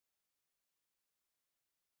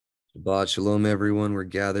Shabbat Shalom, everyone. We're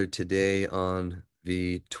gathered today on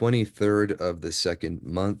the 23rd of the second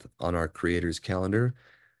month on our Creator's calendar,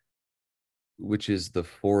 which is the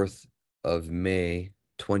 4th of May,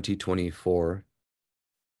 2024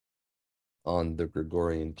 on the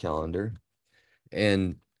Gregorian calendar.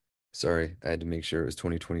 And sorry, I had to make sure it was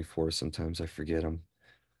 2024. Sometimes I forget I'm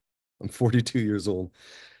 42 years old.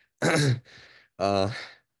 uh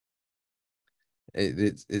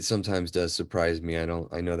it sometimes does surprise me. I know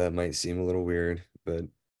that might seem a little weird, but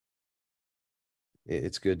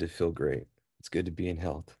it's good to feel great. It's good to be in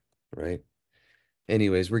health, right?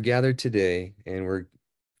 Anyways, we're gathered today and we're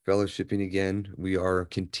fellowshipping again. We are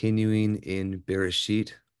continuing in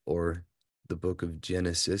Bereshith, or the book of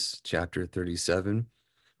Genesis, chapter 37.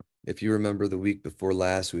 If you remember the week before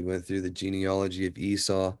last, we went through the genealogy of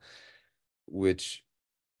Esau, which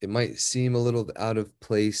it might seem a little out of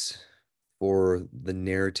place for the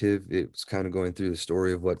narrative. It was kind of going through the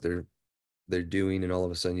story of what they're doing, and all of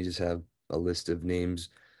a sudden you just have a list of names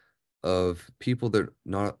of people that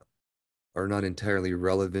are not entirely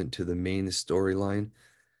relevant to the main storyline,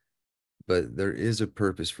 but there is a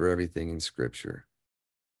purpose for everything in Scripture.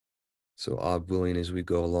 So, ob willing, as we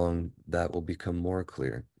go along, that will become more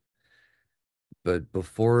clear. But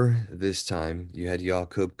before this time, you had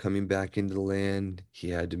Jacob coming back into the land. He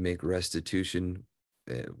had to make restitution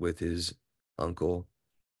with his uncle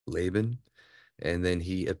Laban, and then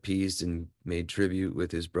he appeased and made tribute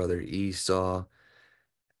with his brother Esau.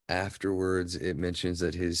 Afterwards, it mentions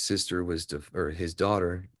that his sister was, or his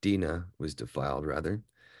daughter Dinah was defiled, rather.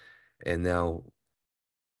 And now,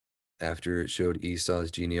 after it showed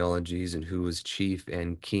Esau's genealogies and who was chief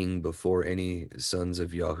and king before any sons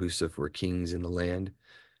of Yahusuf were kings in the land,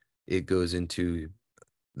 it goes into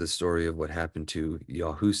the story of what happened to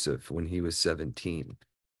Yahusuf when he was 17.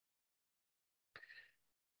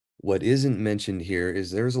 What isn't mentioned here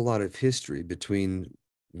is there's a lot of history between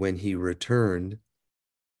when he returned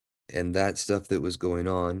and that stuff that was going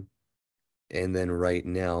on, and then right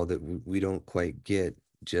now that we don't quite get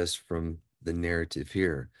just from the narrative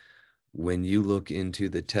here. When you look into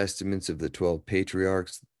the testaments of the 12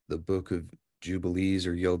 patriarchs, the book of Jubilees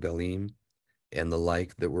or Yobelim, and the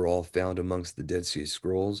like that were all found amongst the Dead Sea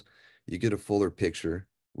Scrolls, you get a fuller picture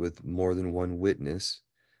with more than one witness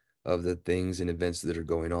of the things and events that are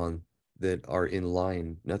going on that are in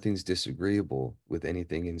line. Nothing's disagreeable with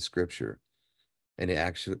anything in Scripture. And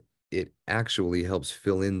it actually helps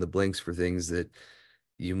fill in the blanks for things that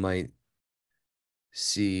you might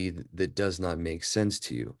see that does not make sense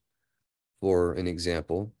to you. For an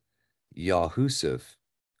example, Yahusuf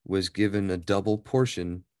was given a double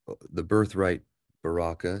portion, the birthright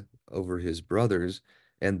baraka, over his brothers,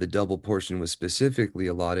 and the double portion was specifically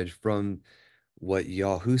allotted from what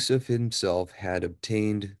Yahusuf himself had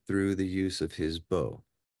obtained through the use of his bow.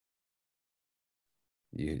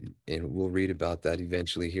 And we'll read about that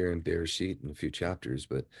eventually here in Bereshith in a few chapters,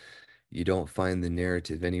 but you don't find the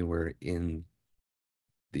narrative anywhere in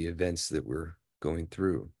the events that we're going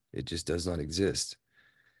through. It just does not exist.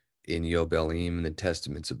 In Yobelim and the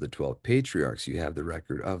testaments of the 12 patriarchs, you have the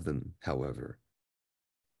record of them, however.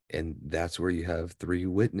 And that's where you have three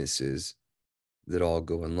witnesses that all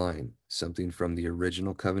go in line. Something from the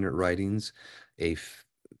original covenant writings, a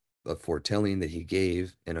foretelling that he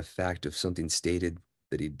gave, and a fact of something stated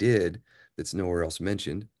that he did that's nowhere else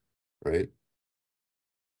mentioned, right?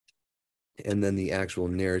 And then the actual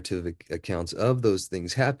narrative accounts of those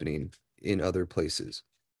things happening in other places.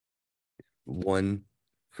 One,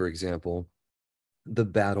 for example, the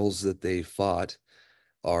battles that they fought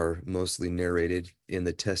are mostly narrated in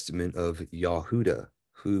the testament of Yahuda,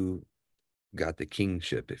 who got the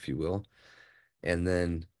kingship, if you will. And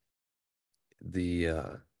then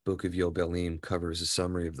the book of Yobelim covers a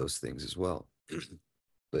summary of those things as well.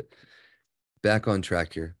 But back on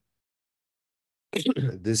track here.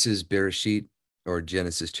 This is Bereshith, or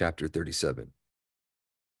Genesis chapter 37. It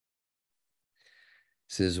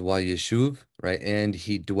says, Yeshuv, right? And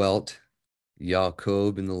he dwelt,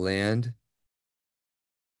 Jacob, in the land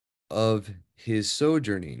of his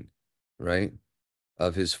sojourning, right?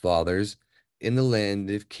 Of his fathers in the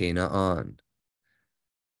land of Canaan.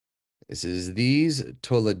 It says, these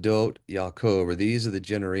Toledot Yaakov, or these are the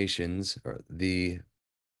generations, or the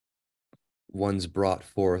ones brought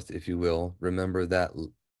forth, if you will. Remember that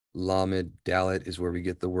Lamed Dalet is where we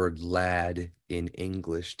get the word lad in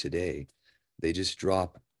English today. They just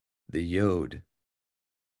drop the yod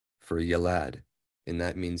for yalad, and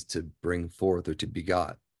that means to bring forth or to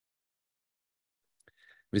begot.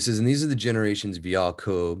 But it says, and these are the generations of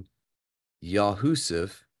Yaakov.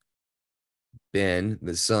 Yahusuf, Ben,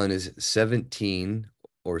 the son, is 17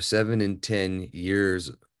 or 7 and 10 years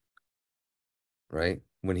right?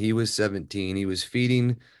 When he was 17, he was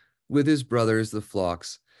feeding with his brothers the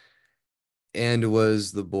flocks, and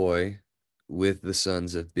was the boy with the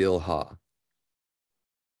sons of Bilhah.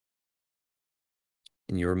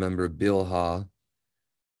 And you remember Bilhah,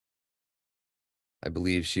 I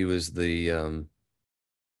believe she was the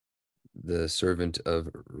servant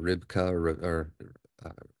of Ribka or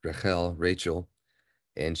Rachel,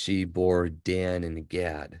 and she bore Dan and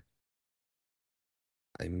Gad.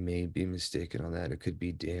 I may be mistaken on that. It could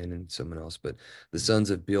be Dan and someone else, but the sons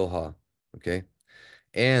of Bilhah, okay?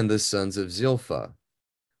 And the sons of Zilpah,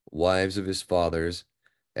 wives of his fathers,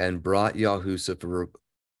 and brought Yahusuf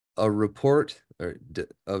a report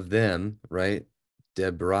of them, right?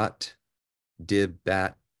 Debrat,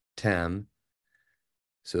 Dibbat, Tam.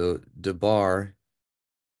 So Debar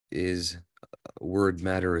is a word,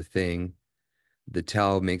 matter, or thing. The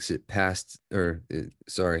Tau makes it past, or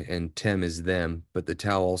sorry, and Tem is them, but the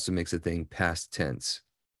Tau also makes a thing past tense.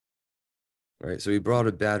 Right? So he brought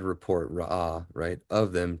a bad report, Ra'ah, right,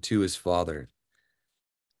 of them to his father.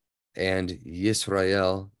 And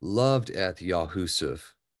Yisrael loved at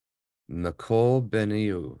Yahusuf, Makol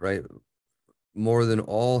Beniu, right, more than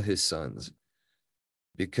all his sons,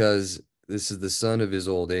 because this is the son of his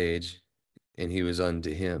old age, and he was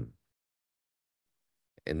unto him.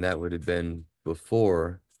 And that would have been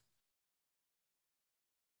before.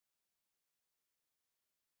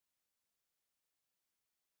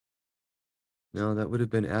 No, that would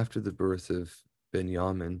have been after the birth of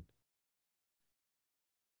Benjamin.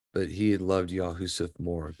 But he had loved Yahusuf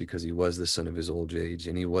more because he was the son of his old age,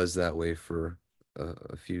 and he was that way for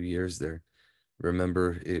a few years there.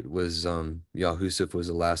 Remember, it was Yahusuf was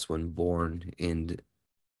the last one born in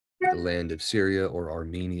the land of Syria or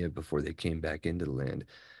Armenia before they came back into the land.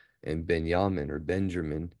 And Benjamin, or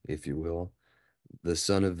Benjamin, if you will, the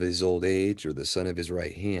son of his old age or the son of his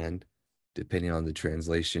right hand, depending on the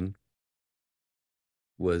translation,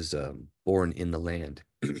 was born in the land.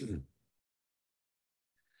 It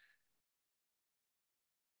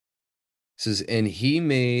says, and he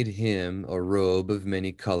made him a robe of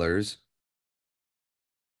many colors.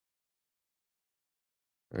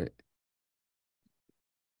 Right.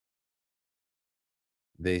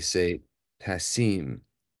 They say pasim.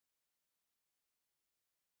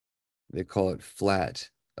 They call it flat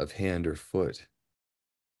of hand or foot.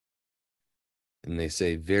 And they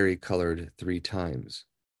say vari-colored 3 times.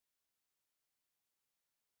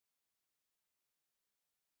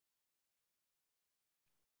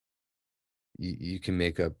 You can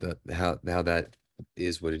make up how that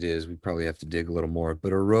is what it is. We probably have to dig a little more,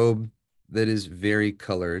 but a robe that is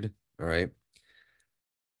vari-colored, all right?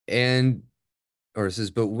 And, or it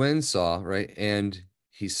says, but when saw, right? And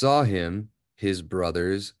he saw him, his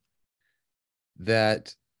brothers,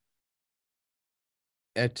 that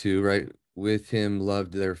Etu, right, with him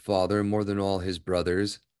loved their father more than all his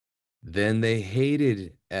brothers. Then they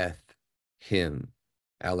hated Eth, him,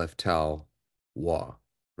 Aleph Tau, Wa,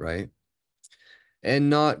 right?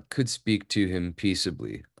 And not could speak to him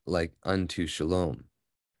peaceably, like unto Shalom.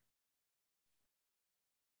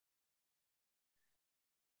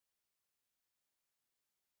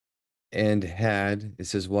 And had, it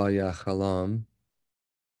says, Wa Yachalam,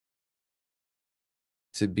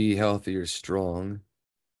 to be healthy or strong,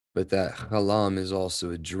 but that Halam is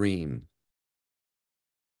also a dream,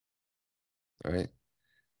 all right?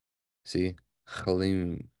 See,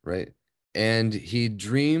 Chalim, right? And he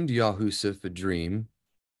dreamed Yahusuf a dream,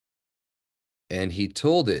 and he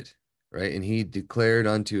told it, right? And he declared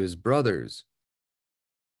unto his brothers,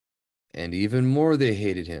 and even more they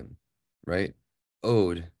hated him, right?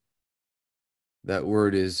 Ode, that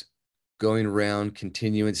word is going around,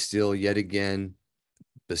 continuance still, yet again,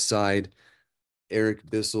 beside Eric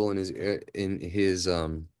Bissell in his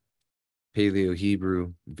Paleo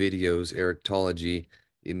Hebrew videos, Erictology.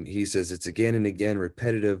 He says it's again and again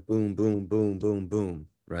repetitive, boom, boom, boom, boom, boom,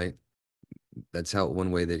 right? That's how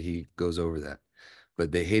one way that he goes over that.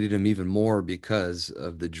 But they hated him even more because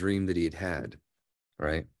of the dream that he had,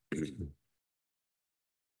 right?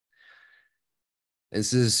 And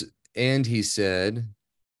says, and he said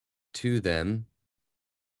to them,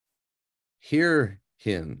 hear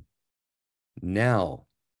him now.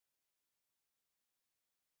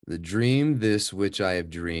 The dream this which I have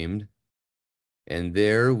dreamed, and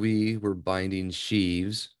there we were binding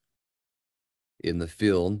sheaves in the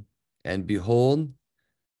field, and behold,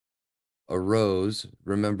 arose.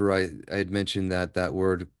 Remember, I had mentioned that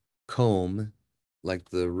word comb, like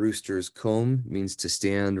the rooster's comb, means to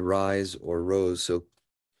stand, rise, or rose. So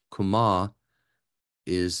koma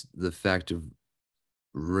is the fact of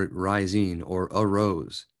rising or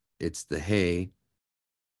arose. It's the hay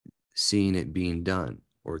seeing it being done,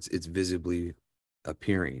 or it's visibly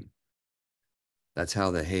appearing. That's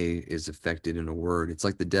how the hey is affected in a word. It's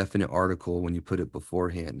like the definite article when you put it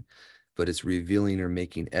beforehand, but it's revealing or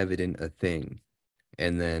making evident a thing.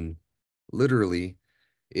 And then literally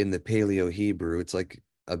in the Paleo Hebrew, it's like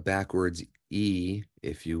a backwards E,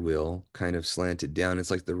 if you will, kind of slanted down.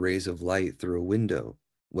 It's like the rays of light through a window,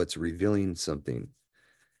 what's revealing something.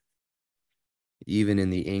 Even in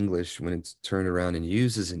the English, when it's turned around and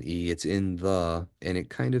uses an E, it's in the, and it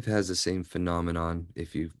kind of has the same phenomenon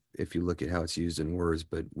if you look at how it's used in words,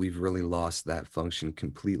 but we've really lost that function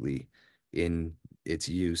completely in its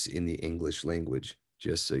use in the English language,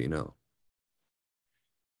 just so you know.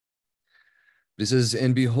 It says,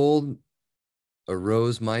 and behold,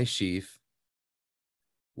 arose my sheaf,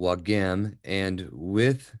 Wagam, and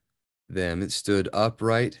with them it stood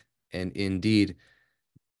upright, and indeed,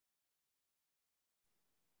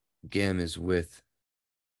 Gam is with,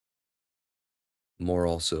 more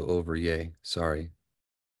also over, yea, sorry.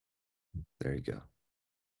 There you go.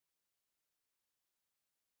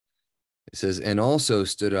 It says, and also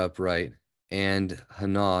stood upright, and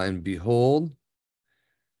Hannah, and behold,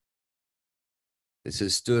 it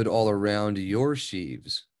says, stood all around your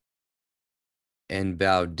sheaves, and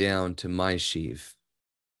bowed down to my sheaf.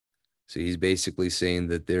 So he's basically saying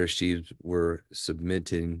that their sheaves were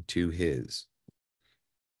submitting to his.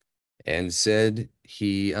 And said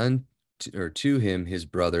he to him, his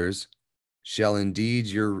brothers, shall indeed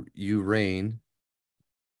you reign.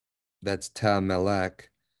 That's Tamelech,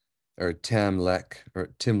 or Tamlech, or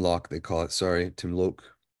Timloch, they call it, sorry, Timloch.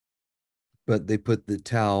 But they put the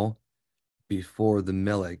Tau before the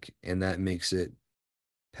Melech, and that makes it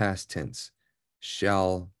past tense.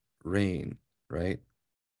 Shall reign, right?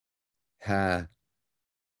 Ha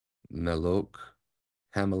Melok,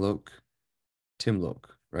 Hamelok, Timloch,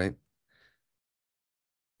 right?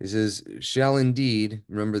 It says, shall indeed,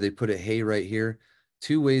 remember they put a hey right here.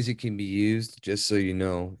 Two ways it can be used, just so you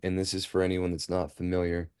know, and this is for anyone that's not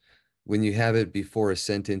familiar. When you have it before a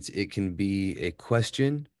sentence, it can be a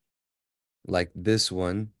question, like this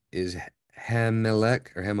one is Hamelech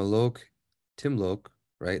or Hamelok, Timlok,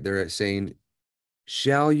 right? They're saying,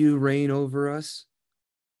 shall you reign over us?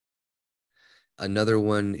 Another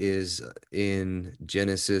one is in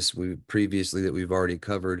Genesis, we previously that we've already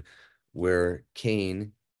covered, where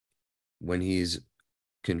Cain, when he's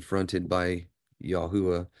confronted by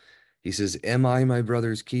Yahuwah, he says, am I my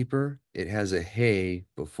brother's keeper? It has a hey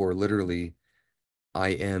before literally, I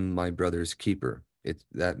am my brother's keeper.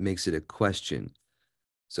 That makes it a question.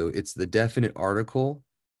 So it's the definite article,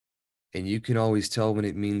 and you can always tell when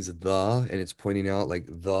it means the, and it's pointing out like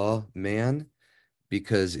the man,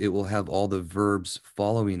 because it will have all the verbs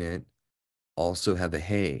following it also have a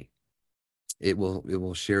hey. It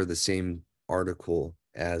will share the same article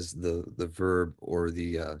as the verb or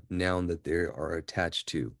the noun that they are attached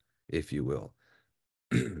to, if you will.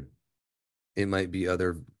 It might be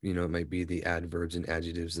other, it might be the adverbs and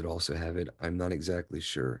adjectives that also have it. I'm not exactly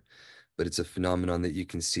sure, but it's a phenomenon that you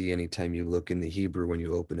can see anytime you look in the Hebrew when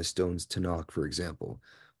you open a Stone's Tanakh, for example,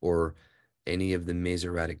 or any of the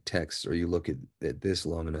Masoretic texts, or you look at this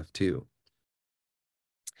long enough too.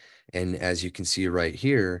 And as you can see right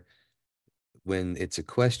here, when it's a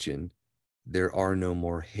question, there are no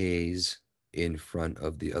more hays in front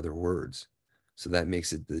of the other words. So that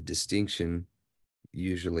makes it the distinction,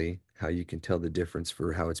 usually, how you can tell the difference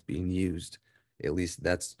for how it's being used. At least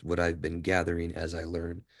that's what I've been gathering as I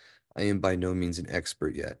learn. I am by no means an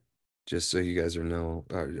expert yet. Just so you guys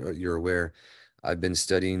you're aware, I've been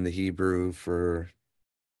studying the Hebrew for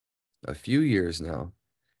a few years now,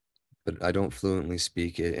 but I don't fluently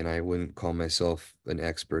speak it, and I wouldn't call myself an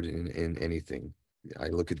expert in anything. I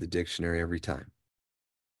look at the dictionary every time.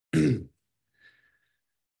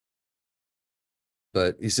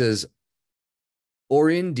 But he says, or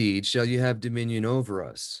indeed shall you have dominion over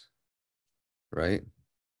us, right?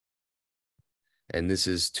 And this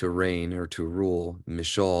is to reign or to rule,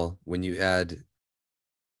 mishal. When you add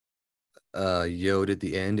yod at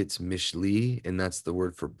the end, it's mishli, and that's the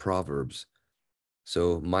word for proverbs.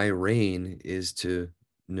 So my reign is to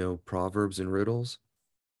know proverbs and riddles,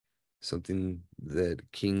 something that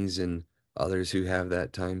kings and others who have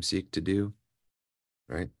that time seek to do,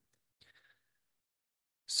 right?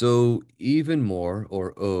 So even more,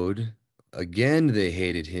 or ode, again they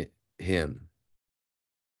hated him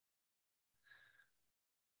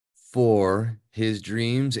for his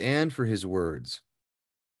dreams and for his words.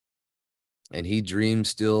 And he dreamed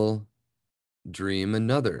still dream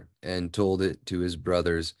another, and told it to his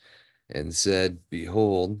brothers, and said,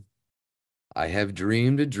 behold, I have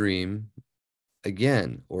dreamed a dream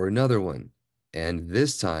again, or another one. And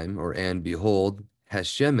this time, and behold,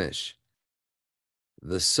 Hashemesh,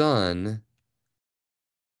 the sun,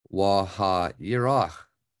 Waha Yirach,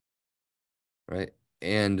 right?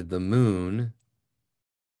 And the moon,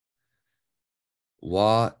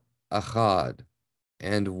 Wa Achad,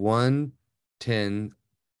 and 1/10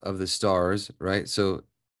 of the stars, right? So,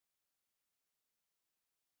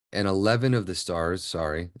 and 11 of the stars,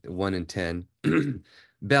 sorry, 1 and 10,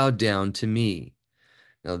 bowed down to me.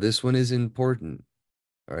 Now, this one is important,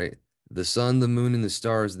 all right? The sun, the moon, and the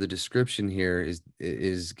stars, the description here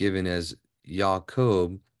is given as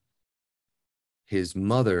Jacob, his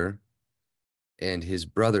mother, and his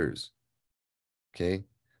brothers, okay?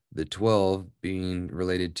 The 12 being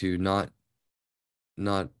related to not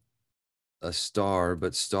a star,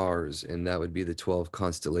 but stars, and that would be the 12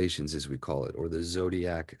 constellations, as we call it, or the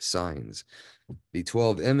zodiac signs. The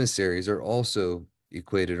 12 emissaries are also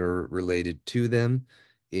equated or related to them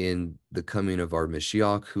in the coming of our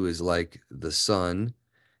Mashiach, who is like the sun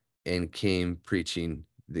and came preaching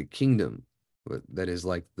the kingdom that is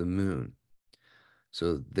like the moon.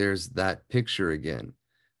 So there's that picture again.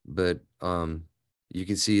 But you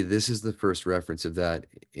can see this is the first reference of that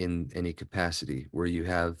in any capacity, where you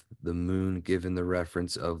have the moon given the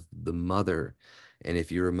reference of the mother. And if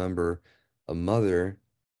you remember, a mother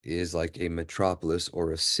is like a metropolis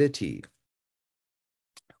or a city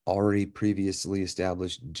already previously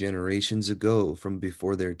established generations ago from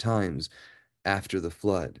before their times after the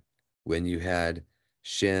flood, when you had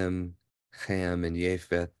Shem, Ham, and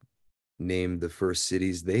Japheth named the first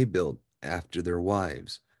cities they built after their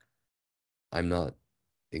wives. I'm not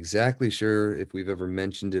exactly sure if we've ever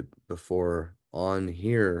mentioned it before on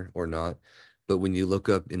here or not, but when you look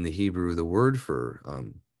up in the Hebrew the word for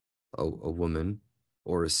a woman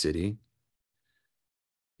or a city,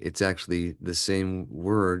 it's actually the same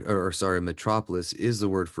word, or sorry, metropolis is the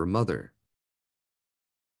word for mother.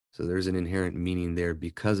 So there's an inherent meaning there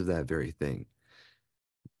because of that very thing.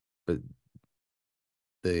 But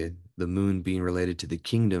the moon being related to the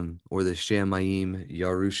kingdom, or the Shamayim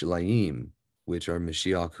Yarushalayim, which are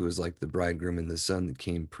Mashiach, who is like the bridegroom and the son that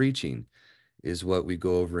came preaching, is what we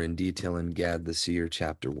go over in detail in Gad the Seer,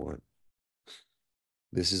 chapter 1.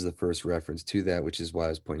 This is the first reference to that, which is why I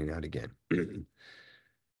was pointing out again.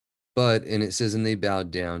 And it says, and they bowed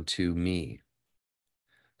down to me.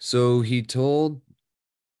 So he told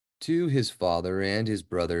to his father and his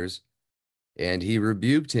brothers, and he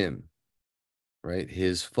rebuked him, right?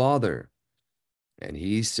 His father. And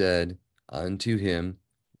he said unto him,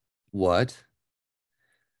 what?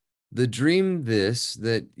 The dream this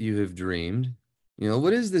that you have dreamed.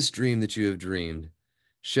 What is this dream that you have dreamed?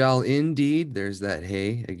 Shall indeed, there's that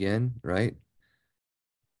hey again, right?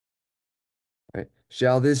 Right.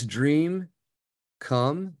 Shall this dream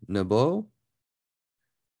come, Nabo?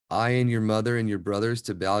 I and your mother and your brothers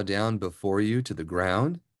to bow down before you to the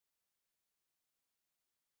ground?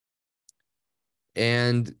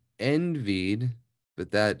 And envied,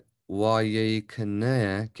 but that waye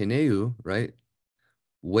kaneu, right?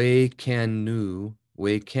 Way can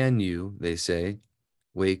you, they say,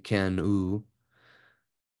 way can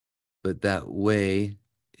but that way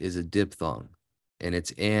is a diphthong, and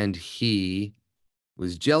it's and he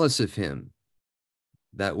was jealous of him.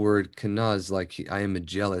 That word kana is like I am a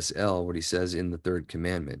jealous L, what he says in the third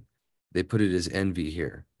commandment. They put it as envy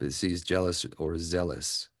here, but it sees jealous or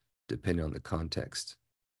zealous, depending on the context.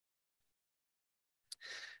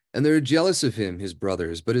 And they're jealous of him, his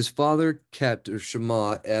brothers, but his father kept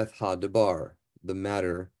Shema eth hadabar, the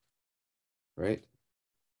matter, right?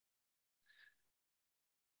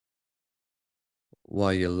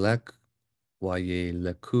 Wayelek,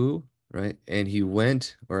 Wayeleku, right? And he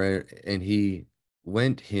went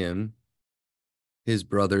him, his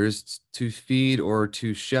brothers, to feed or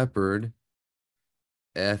to shepherd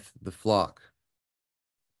eth the flock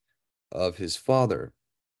of his father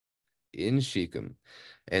in Shechem,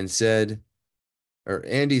 and he said,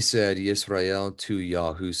 Yisrael to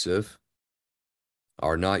Yahusuf,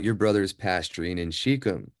 are not your brothers pasturing in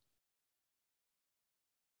Shechem?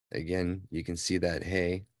 Again, you can see that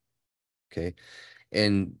hey, okay?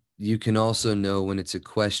 And you can also know when it's a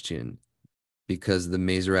question, because the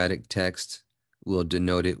Masoretic text will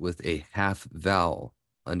denote it with a half vowel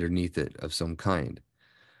underneath it of some kind.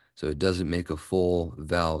 So it doesn't make a full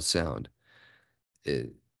vowel sound.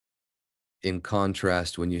 In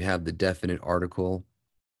contrast, when you have the definite article,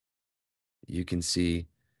 you can see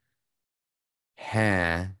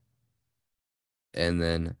ha and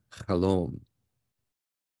then shalom.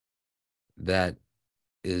 That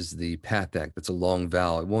is the pathak. That's a long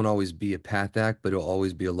vowel. It won't always be a pathak, but it'll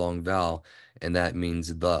always be a long vowel, and that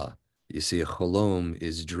means the. You see, a shalom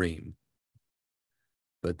is dream.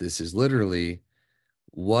 but this is literally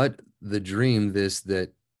what the dream this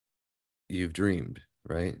that you've dreamed,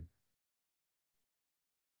 right?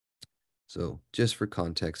 So just for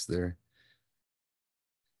context there.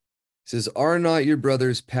 It says, are not your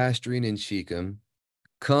brothers pasturing in Shechem?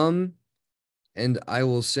 Come and I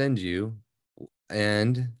will send you.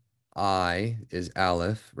 And I is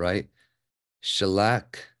Aleph, right?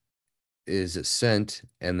 Shalak is sent,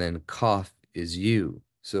 and then Kaf is you.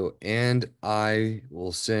 So, and I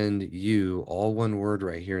will send you, all one word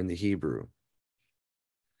right here in the Hebrew.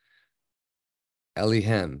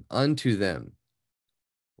 Elihem, unto them.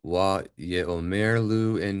 Wa yeomer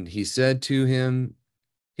lu, and he said to him,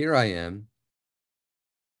 here I am.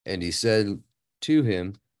 And he said to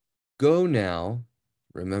him, go now.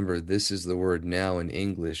 Remember, this is the word now in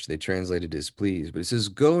English. They translated as please, but it says,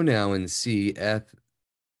 go now and see eth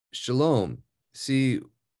shalom. See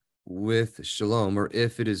with shalom, or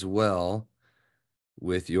if it is well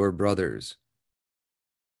with your brothers.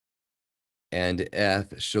 And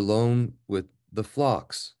eth shalom with the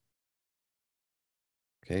flocks.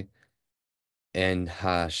 Okay. And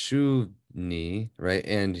hashuvni, right?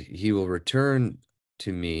 And he will return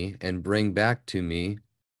to me and bring back to me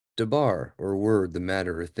dabar, or word, the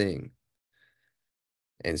matter or thing.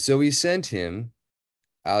 And so he sent him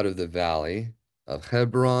out of the valley of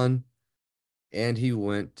Hebron, and he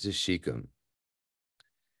went to Shechem.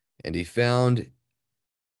 And he found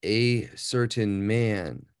a certain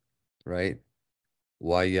man, right?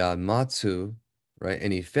 Wayamatsu, right?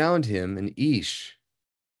 And he found him an Ish.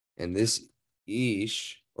 And this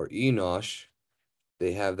Ish, or Enosh,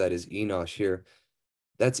 they have that as Enosh here.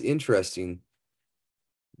 That's interesting.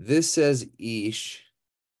 This says Ish,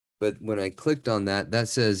 but when I clicked on that, that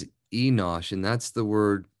says Enosh, and that's the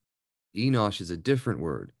word. Enosh is a different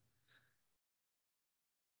word.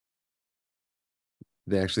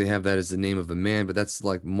 They actually have that as the name of a man, but that's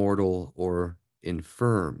like mortal or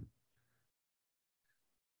infirm.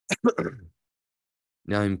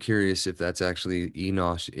 Now I'm curious if that's actually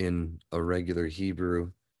Enosh in a regular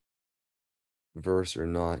Hebrew verse or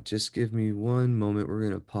not. Just give me one moment. We're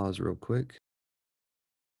going to pause real quick.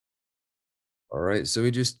 All right, so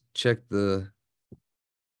we just checked the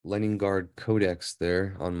Leningrad Codex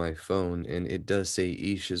there on my phone, and it does say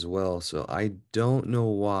Ish as well. So I don't know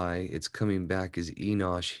why it's coming back as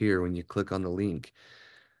Enosh here when you click on the link.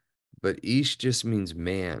 But Ish just means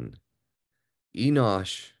man.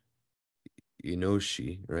 Enosh,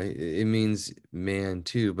 Enoshi, right? It means man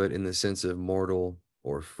too, but in the sense of mortal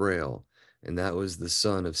or frail. And that was the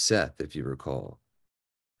son of Seth, if you recall.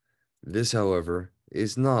 This, however,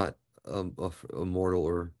 is not a mortal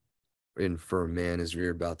or infirm man, as we're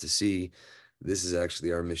about to see. This is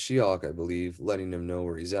actually our Mashiach, I believe, letting him know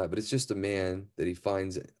where he's at. But it's just a man that he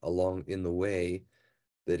finds along in the way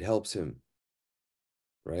that helps him,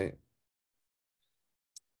 right?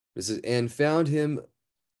 This is, and found him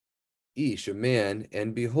Ish, a man,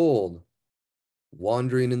 and behold,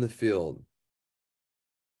 wandering in the field.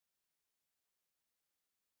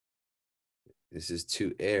 This is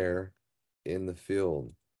to err in the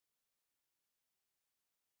field.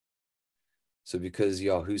 So because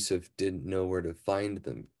Yahusuf didn't know where to find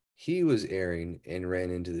them, he was erring and ran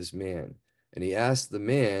into this man. And he asked the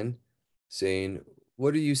man, saying,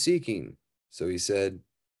 what are you seeking? So he said,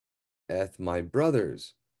 eth my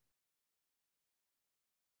brothers.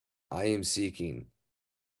 I am seeking.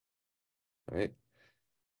 Right?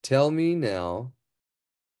 Tell me now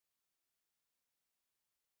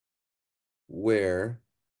where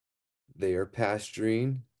they are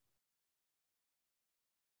pasturing.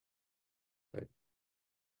 Right?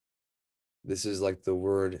 This is like the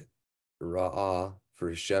word ra'ah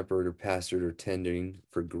for shepherd or pastured or tending,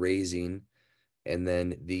 for grazing. And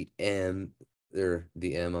then the I'm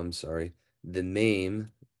sorry, the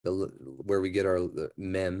mem, where we get our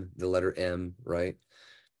mem, the letter M, right?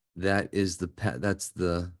 That's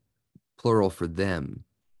the plural for them.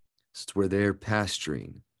 It's where they're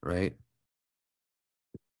pasturing, right?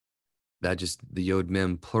 That just, the yod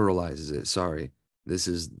mem pluralizes it. Sorry. This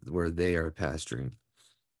is where they are pasturing.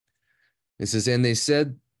 It says,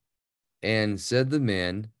 and said the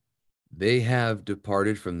man, they have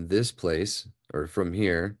departed from this place, or from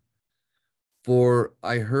here, for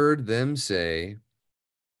I heard them say,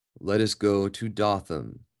 let us go to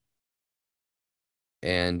Dotham.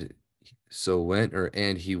 And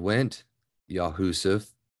and he went,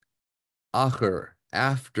 Yahusuf, Acher,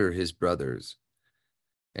 after his brothers,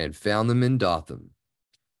 and found them in Dotham.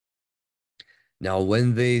 Now,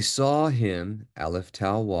 when they saw him, Aleph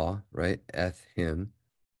Talwa, right, eth him,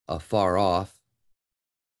 afar off,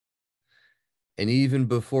 and even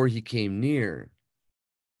before he came near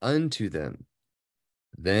unto them,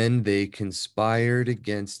 Then they conspired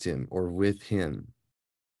against him, or with him,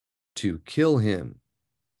 to kill him.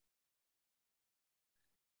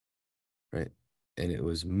 Right? And it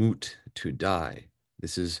was moot, to die.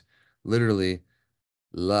 This is literally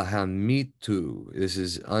lahamitu. This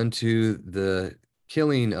is unto the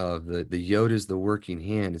killing of. The yod is the working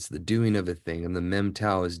hand. It's the doing of a thing, and the mem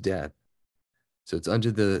tau is death. So it's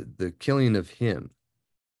unto the killing of him.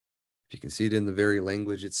 If you can see it in the very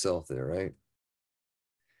language itself there, right?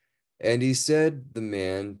 And he said the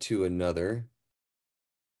man to another,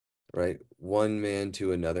 right? One man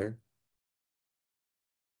to another,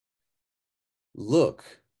 look,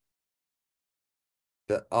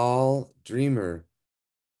 the all dreamer,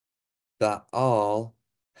 the all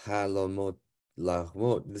halamot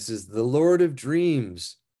lahmot. This is the Lord of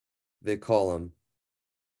dreams, they call him.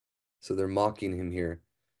 So they're mocking him here.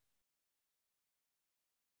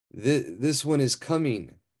 This one is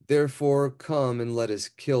coming. Therefore, come and let us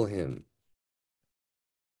kill him,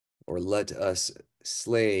 or let us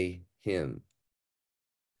slay him,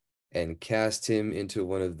 and cast him into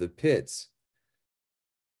one of the pits.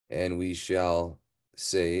 And we shall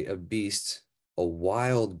say a beast, a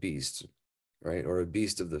wild beast, right? Or a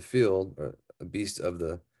beast of the field, or a beast of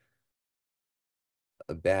a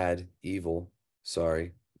bad, evil,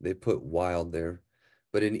 sorry. They put wild there.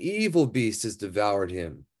 But an evil beast has devoured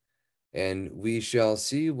him, and we shall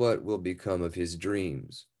see what will become of his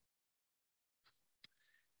dreams.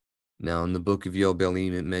 Now, in the book of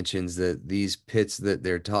Yobelim, it mentions that these pits that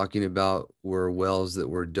they're talking about were wells that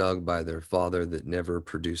were dug by their father that never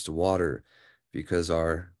produced water, because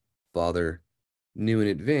our father knew in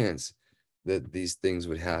advance that these things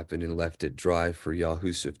would happen and left it dry for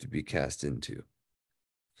Yahusuf to be cast into.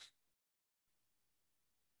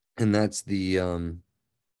 And that's the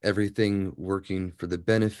everything working for the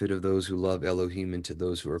benefit of those who love Elohim and to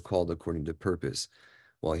those who are called according to purpose.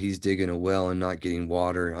 While he's digging a well and not getting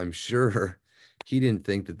water, I'm sure he didn't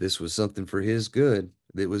think that this was something for his good.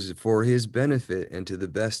 It was for his benefit and to the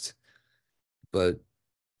best. But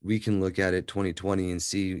we can look at it 2020 and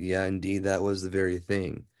see, yeah, indeed, that was the very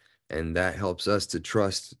thing. And that helps us to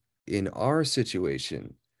trust in our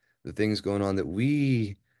situation, the things going on that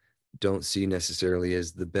we don't see necessarily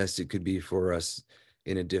as the best it could be for us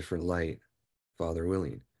in a different light, Father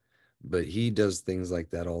willing. But he does things like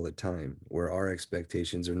that all the time, where our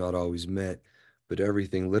expectations are not always met, but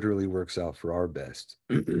everything literally works out for our best,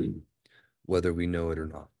 whether we know it or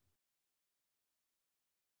not.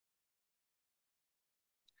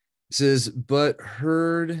 It says, but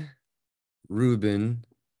heard Reuben,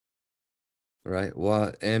 right?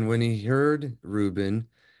 Well, and when he heard Reuben,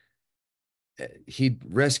 he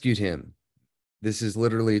rescued him. This is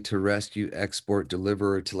literally to rescue, export,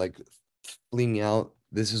 deliver, to like fling out.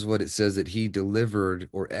 This is what it says, that he delivered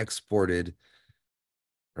or exported,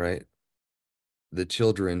 right, the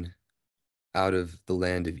children out of the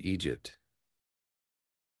land of Egypt.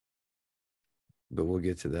 But we'll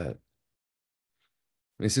get to that.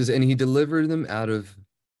 And it says, and he delivered them out of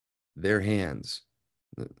their hands,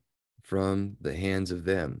 from the hands of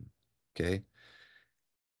them. Okay.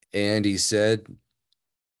 And he said,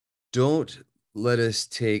 don't let us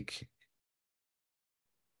take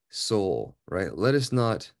soul, right? Let us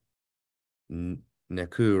not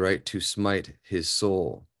neku, right? To smite his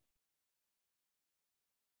soul.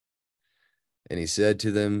 And he said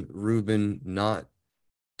to them, Reuben, not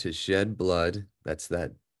to shed blood. That's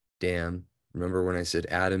that dam. Remember when I said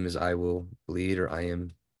Adam is I will bleed, or I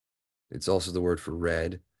am, it's also the word for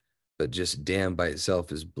red, but just dam by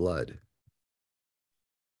itself is blood.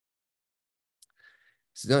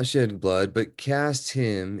 It's not shed blood, but cast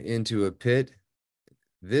him into a pit,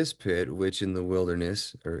 this pit, which in the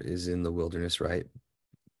wilderness, or is in the wilderness, right?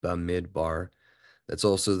 Bamidbar. That's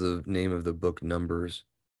also the name of the book Numbers,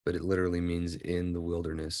 but it literally means in the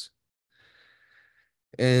wilderness.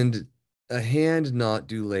 And a hand not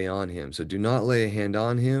do lay on him. So do not lay a hand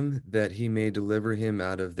on him, that he may deliver him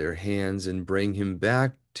out of their hands and bring him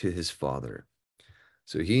back to his father.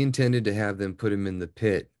 So he intended to have them put him in the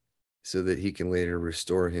pit so that he can later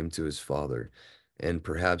restore him to his father and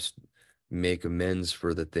perhaps make amends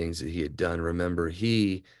for the things that he had done. Remember,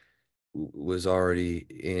 he was already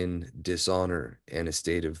in dishonor and a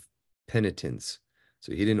state of penitence.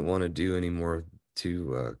 So he didn't want to do any more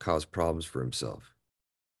to cause problems for himself.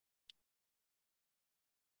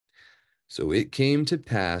 So it came to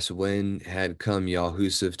pass when had come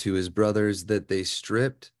Yahusuf to his brothers that they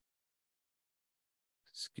stripped,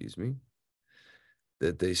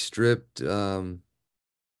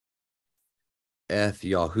 Eth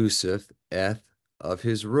Yahusuf, Eth of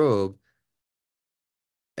his robe,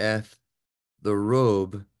 Eth the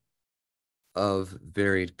robe of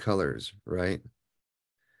varied colors, right?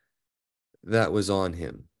 That was on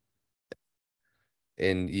him.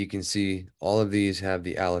 And you can see all of these have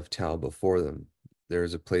the Aleph Tau before them.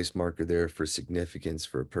 There's a place marker there for significance,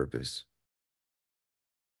 for a purpose.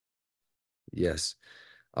 Yes.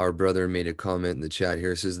 Our brother made a comment in the chat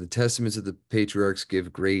here. It says the testaments of the patriarchs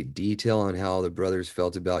give great detail on how the brothers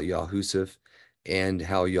felt about Yahusuf and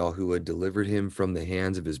how Yahuwah delivered him from the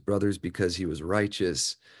hands of his brothers because he was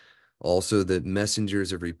righteous. Also, the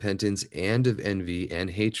messengers of repentance and of envy and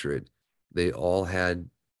hatred, they all had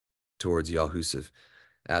towards Yahusuf.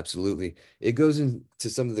 Absolutely. It goes into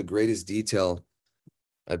some of the greatest detail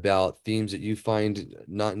about themes that you find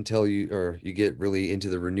not until you get really into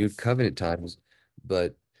the renewed covenant times,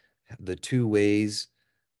 but the two ways,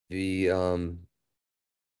 the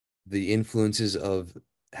the influences of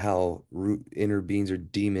how inner beings or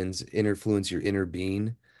demons influence your inner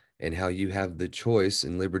being, and how you have the choice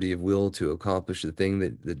and liberty of will to accomplish the thing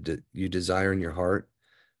that you desire in your heart,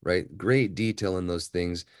 right? Great detail in those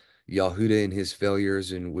things. Yahuda and his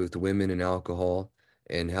failures and with women and alcohol,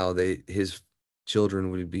 and how his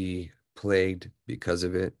children would be plagued because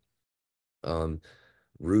of it.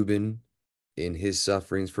 Reuben in his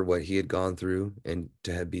sufferings for what he had gone through, and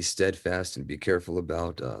to be steadfast and be careful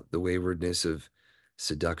about the waywardness of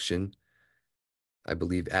seduction. I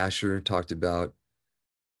believe Asher talked about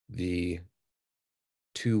the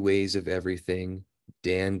two ways of everything.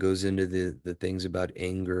 Dan goes into the things about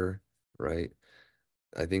anger, right?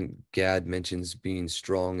 I think Gad mentions being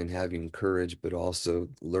strong and having courage, but also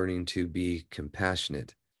learning to be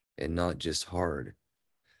compassionate and not just hard.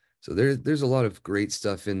 So there's a lot of great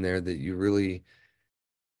stuff in there that you really,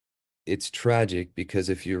 it's tragic because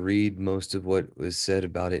if you read most of what was said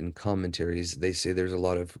about it in commentaries, they say there's a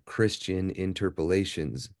lot of Christian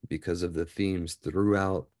interpolations because of the themes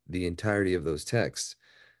throughout the entirety of those texts.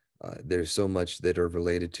 There's so much that are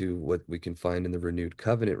related to what we can find in the renewed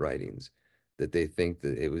covenant writings that they think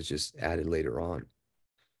that it was just added later on.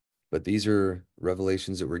 But these are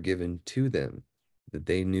revelations that were given to them, that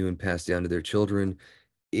they knew and passed down to their children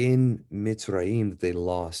in Mitzrayim, that they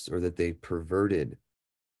lost or that they perverted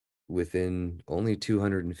within only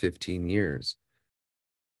 215 years.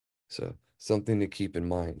 So something to keep in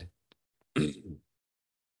mind.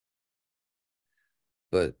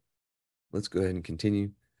 But let's go ahead and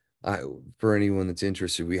continue. For anyone that's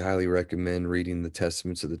interested, we highly recommend reading the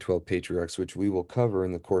Testaments of the 12 Patriarchs, which we will cover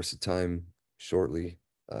in the course of time shortly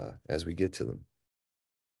as we get to them.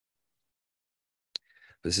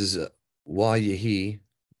 This is Wayahi,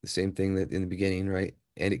 the same thing that in the beginning, right?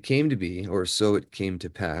 And it came to be, or so it came to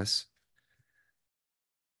pass.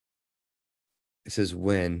 It says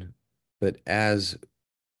when, but as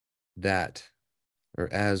that,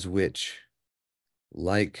 or as which,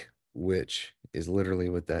 like which is literally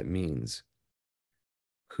what that means.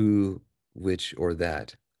 Who, which, or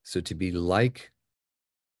that. So to be like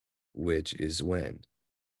which is when,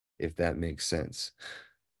 if that makes sense.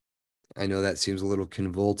 I know that seems a little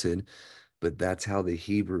convoluted, but that's how the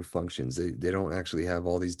Hebrew functions. They don't actually have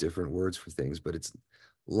all these different words for things, but it's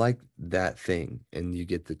like that thing, and you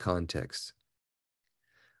get the context.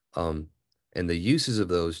 And the uses of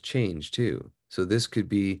those change too. So this could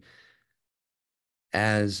be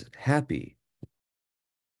as happy,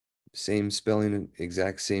 same spelling,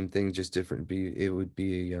 exact same thing, just different. It would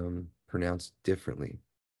be pronounced differently,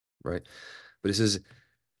 right? But it says,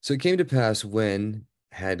 so it came to pass when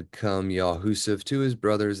had come Yahusuf to his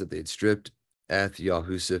brothers that they had stripped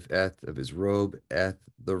Yahusuf of his robe,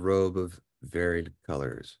 the robe of varied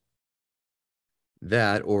colors,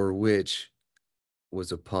 that or which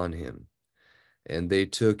was upon him. And they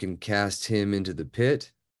took and cast him into the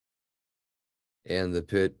pit, and the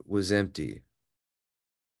pit was empty,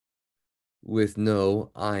 with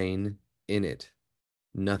no ein in it,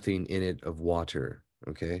 nothing in it of water,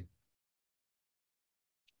 okay?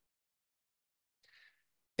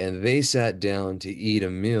 And they sat down to eat a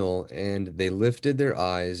meal, and they lifted their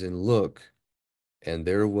eyes and look, and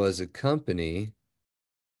there was a company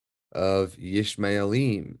of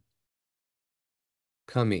Yishmaelim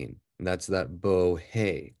coming. And that's that bow,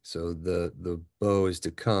 hey. So the bow is to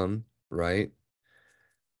come, right?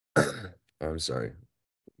 I'm sorry.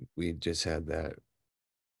 We just had that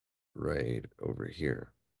right over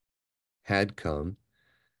here. Had come.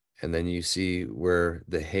 And then you see where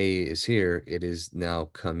the hay is here, it is now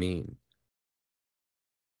coming.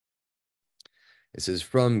 It says,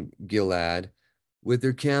 from Gilad, with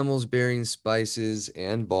their camels bearing spices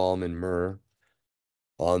and balm and myrrh,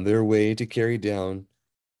 on their way to carry down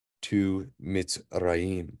to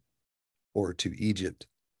Mitzrayim, or to Egypt.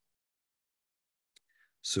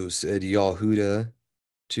 So said Yahuda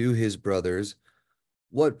to his brothers,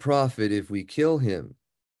 what profit if we kill him,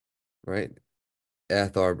 right?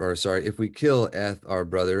 If we kill our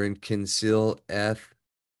brother and conceal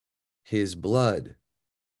his blood.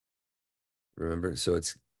 Remember, so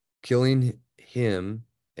it's killing him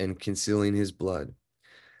and concealing his blood.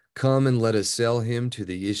 Come and let us sell him to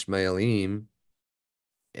the Ishmaelim,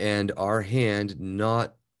 and our hand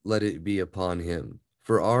not let it be upon him.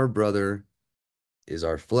 For our brother is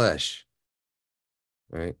our flesh,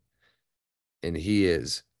 right? And he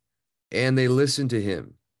is. And they listened to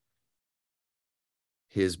him,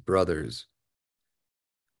 his brothers.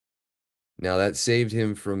 Now that saved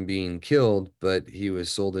him from being killed, but he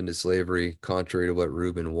was sold into slavery contrary to what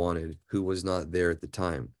Reuben wanted, who was not there at the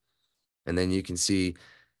time. And then you can see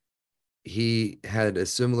he had a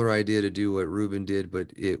similar idea to do what Reuben did,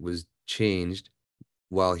 but it was changed.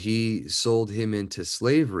 While he sold him into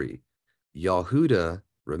slavery, Yahudah,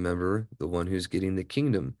 remember, the one who's getting the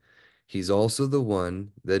kingdom, he's also the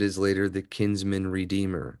one that is later the kinsman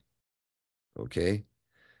redeemer. Okay?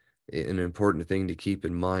 An important thing to keep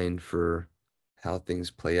in mind for how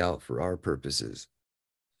things play out for our purposes.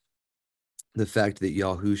 The fact that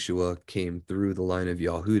Yahushua came through the line of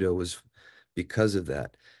Yahudah was because of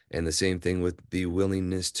that. And the same thing with the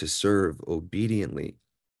willingness to serve obediently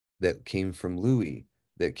that came from Louis,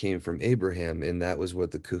 that came from Abraham, and that was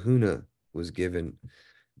what the kahuna was given.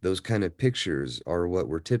 Those kind of pictures are what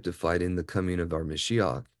were typified in the coming of our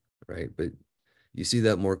Mashiach, right? But you see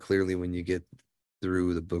that more clearly when you get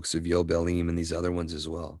through the books of Yobelim and these other ones as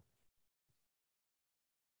well.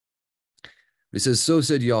 It says, so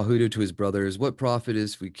said Yahudah to his brothers, what profit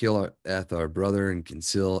is if we kill our brother and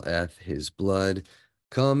conceal his blood?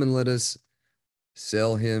 Come and let us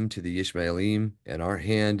sell him to the Ishmaelim, and our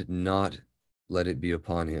hand not let it be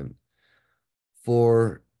upon him.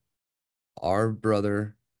 For our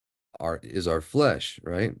brother is our flesh,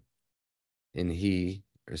 right? And he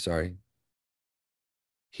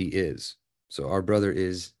is. So our brother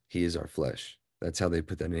he is our flesh. That's how they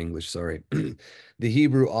put that in English, sorry. The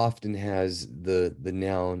Hebrew often has the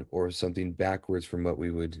noun or something backwards from what we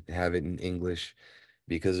would have it in English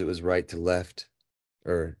because it was right to left,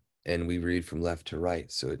 and we read from left to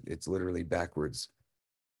right. So it's literally backwards.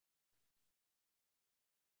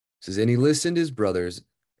 It says, and he listened his brothers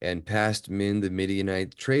and passed men the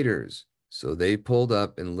Midianite traders. So they pulled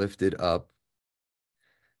up and lifted up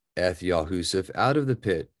Yahusuf out of the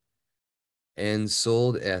pit and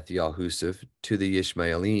sold Yahusuf to the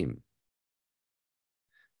Ishmaelim.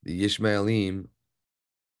 The Ishmaelim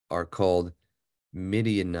are called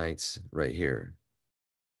Midianites right here.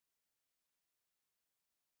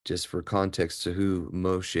 Just for context to who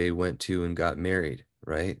Moshe went to and got married,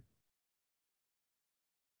 right?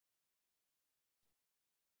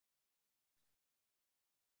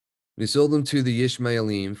 We sold them to the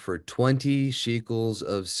Ishmaelim for 20 shekels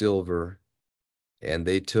of silver, and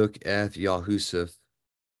they took Yahusuf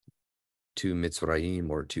to Mitzrayim,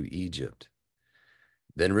 or to Egypt.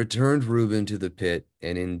 Then returned Reuben to the pit,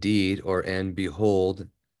 and behold,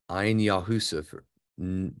 Ein Yahusuf,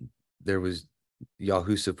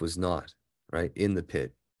 Yahusuf was not, right, in the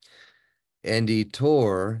pit. And he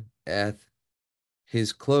tore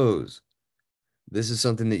his clothes. This is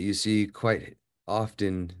something that you see quite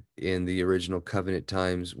often in the original covenant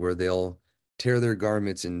times, where they'll tear their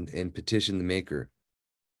garments and petition the maker.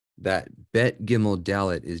 That Bet Gimel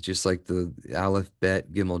Dalet is just like the Aleph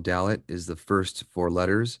Bet Gimel Dalet is the first four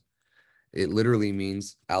letters. It literally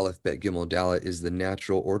means Aleph Bet Gimel Dalet is the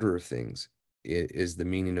natural order of things. It is the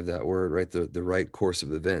meaning of that word, right? The right course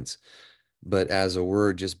of events. But as a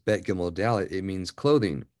word, just Bet Gimel Dalet, it means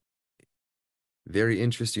clothing. Very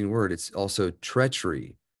interesting word. It's also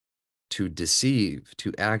treachery, to deceive,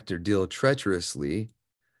 to act or deal treacherously,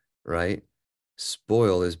 right?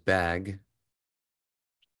 Spoil is bag,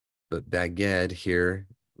 but baged here,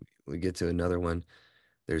 we get to another one.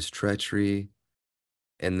 There's treachery,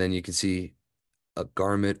 and then you can see a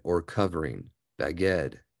garment or covering,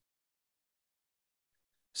 baged.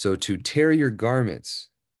 So to tear your garments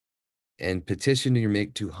and petition your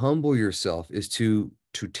make to humble yourself is to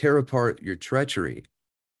tear apart your treachery,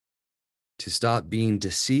 to stop being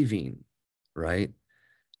deceiving, right?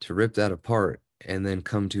 To rip that apart and then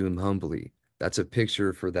come to him humbly. That's a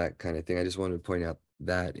picture for that kind of thing. I just wanted to point out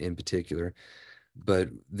that in particular. But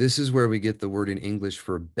this is where we get the word in English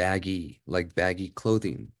for baggy, like baggy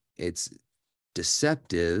clothing. It's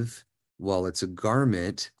deceptive. While it's a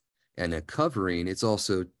garment and a covering, it's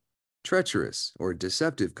also treacherous or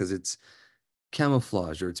deceptive because it's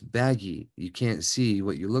camouflage or it's baggy. You can't see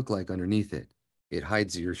what you look like underneath it. It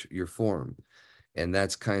hides your form. And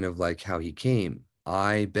that's kind of like how he came.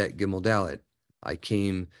 I Bet Gimel Dalet. I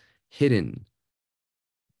came hidden,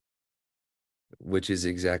 which is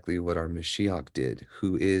exactly what our Mashiach did,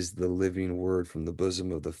 who is the living word from the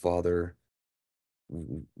bosom of the Father.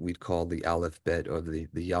 We'd call the alphabet of the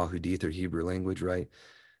Yahudith or Hebrew language, right?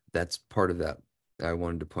 That's part of that. I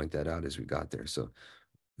wanted to point that out as we got there. So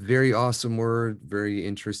very awesome word, very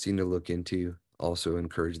interesting to look into. Also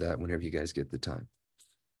encourage that whenever you guys get the time.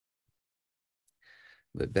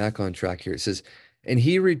 But back on track here, it says, and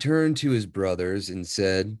he returned to his brothers and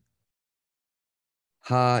said,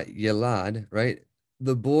 Ha Yelad, right?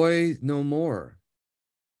 The boy no more.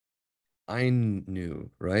 I knew,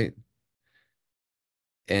 right?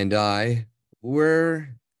 And I,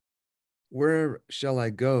 where shall I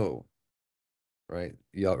go? Right?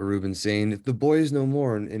 Yeah, Reuben saying, if the boy is no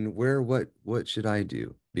more, and what should I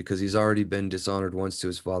do? Because he's already been dishonored once to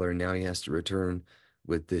his father, and now he has to return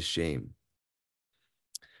with this shame.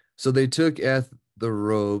 So they took the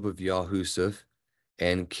robe of Yahusuf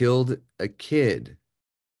and killed a kid.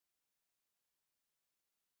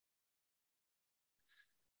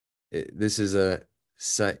 This is a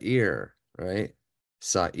Sa'ir, right?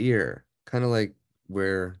 Sa'ir, kind of like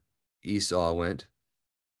where Esau went,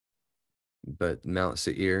 but Mount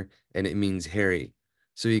Seir, and it means hairy.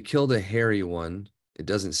 So he killed a hairy one. It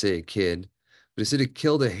doesn't say a kid, but it said he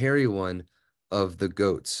killed a hairy one of the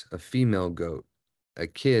goats, a female goat. A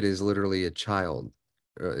kid is literally a child.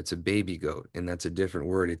 It's a baby goat, and that's a different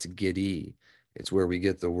word. It's giddy. It's where we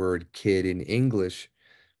get the word kid in English,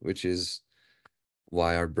 which is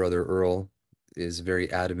why our brother Earl is very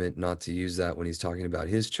adamant not to use that when he's talking about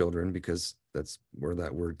his children, because that's where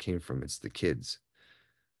that word came from. It's the kids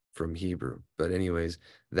from Hebrew. But anyways,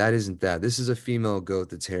 that isn't that. This is a female goat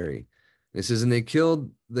that's hairy. It says, and they killed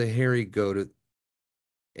the hairy goat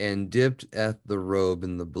and dipped at the robe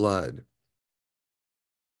in the blood.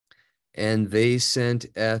 And they sent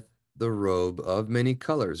eth the robe of many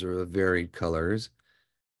colors, or of varied colors,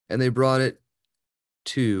 and they brought it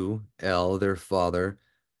to El, their father.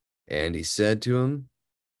 And he said to him,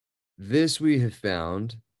 this we have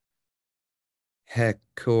found,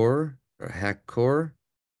 Hakor,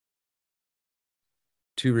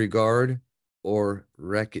 to regard or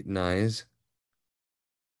recognize.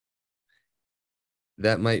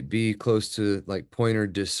 That might be close to like point or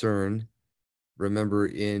discern. Remember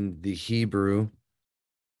in the Hebrew,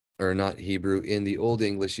 or not Hebrew, in the Old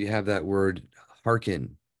English, you have that word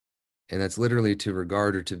hearken, and that's literally to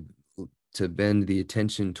regard or to bend the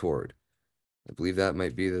attention toward. I believe that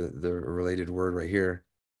might be the related word right here.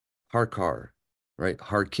 Harkar, right?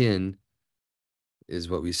 Harkin is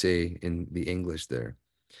what we say in the English there.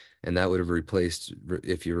 And that would have replaced,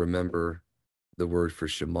 if you remember, the word for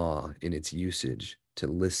Shema in its usage, to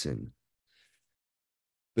listen.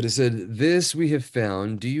 But it said, this we have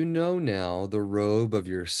found. Do you know now the robe of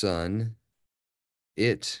your son?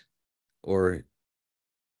 It, or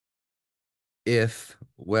if,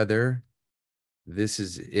 whether this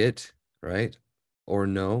is it, right? Or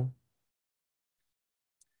no?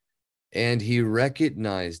 And he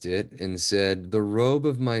recognized it and said, the robe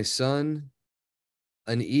of my son,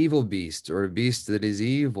 an evil beast, or a beast that is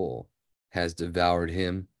evil, has devoured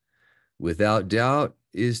him. Without doubt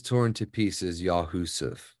is torn to pieces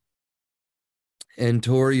Yahusuf. And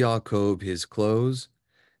tore Jacob his clothes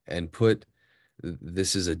and put,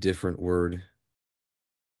 this is a different word,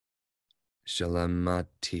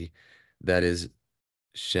 shalamati, that is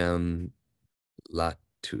shem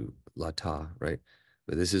lata, right?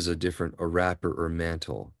 But this is a different, a wrapper or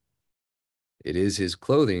mantle. It is his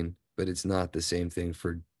clothing, but it's not the same thing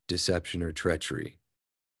for deception or treachery.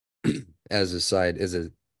 As a side, as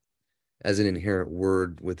an inherent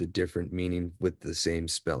word with a different meaning with the same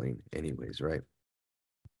spelling, anyways, right?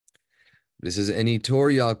 This is, and he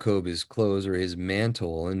tore Jacob his clothes or his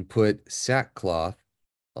mantle and put sackcloth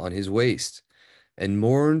on his waist and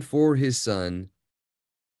mourned for his son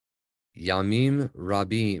Yamim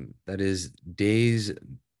Rabim, that is days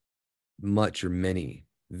much or many,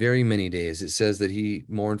 very many days. It says that he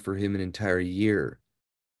mourned for him an entire year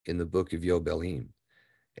in the book of Yobelim.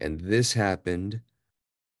 And this happened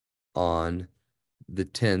on the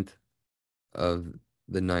 10th of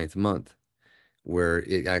the 9th month, where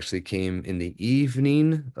it actually came in the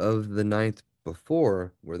evening of the 9th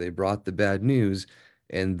before, where they brought the bad news.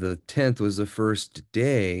 And the 10th was the first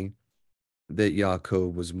day that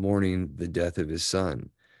Yaakov was mourning the death of his son.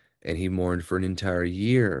 And he mourned for an entire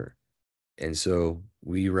year. And so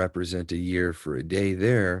we represent a year for a day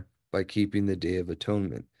there by keeping the Day of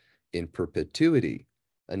Atonement in perpetuity.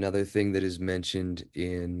 Another thing that is mentioned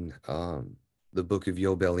in the book of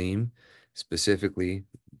Yobelim, specifically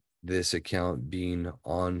this account being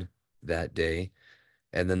on that day,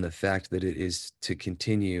 And then the fact that it is to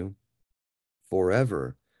continue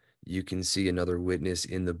forever. You can see another witness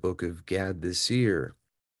in the book of Gad this year.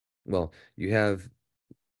 Well, you have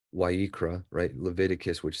Wayikra, right?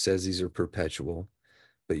 Leviticus, which says these are perpetual,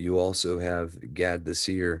 but you also have Gad the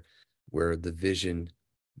seer, where the vision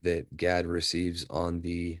that Gad receives on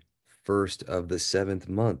the first of the seventh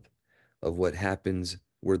month of what happens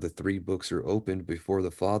where the three books are opened before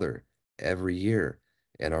the Father every year,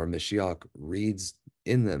 and our Mashiach reads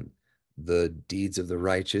in them the deeds of the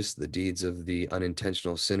righteous, the deeds of the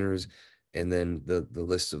unintentional sinners, and then the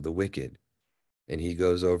list of the wicked. And he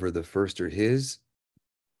goes over the first are his,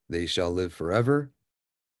 they shall live forever.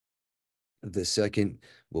 The second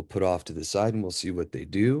we'll put off to the side and we'll see what they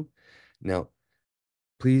do. Now,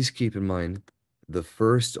 please keep in mind the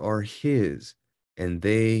first are his, and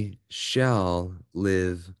they shall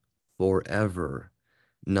live forever.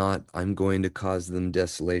 Not, I'm going to cause them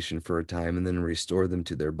desolation for a time and then restore them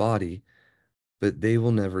to their body, but they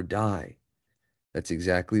will never die. That's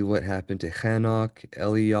exactly what happened to Hanok,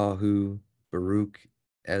 Eliyahu, Baruch,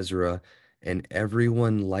 Ezra, and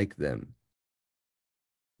everyone like them.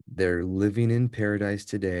 They're living in paradise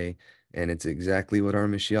today, and it's exactly what our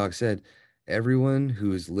Mashiach said. Everyone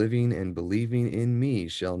who is living and believing in me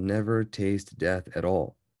shall never taste death at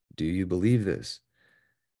all. Do you believe this?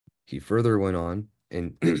 He further went on,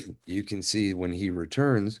 and you can see when he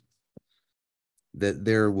returns that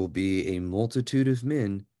there will be a multitude of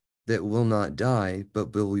men that will not die,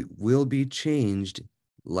 but will be changed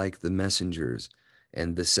like the messengers,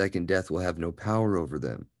 and the second death will have no power over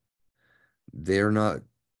them. They're not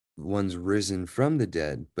ones risen from the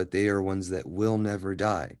dead, but they are ones that will never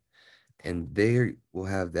die. And they will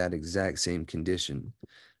have that exact same condition.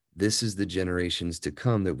 This is the generations to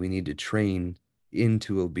come that we need to train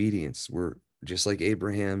into obedience. We're just like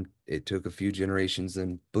Abraham, it took a few generations,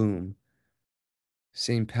 then boom,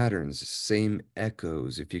 same patterns, same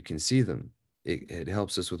echoes, if you can see them. It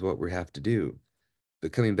helps us with what we have to do.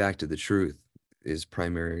 But coming back to the truth is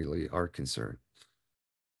primarily our concern.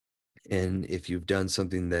 And if you've done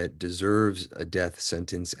something that deserves a death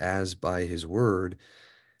sentence as by his word,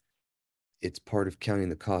 it's part of counting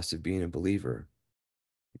the cost of being a believer.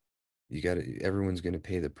 Everyone's going to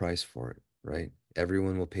pay the price for it, right?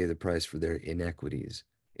 Everyone will pay the price for their inequities.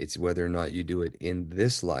 It's whether or not you do it in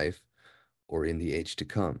this life or in the age to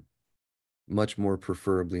come. Much more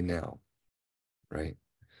preferably now, right?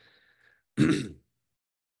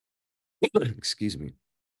 Excuse me. It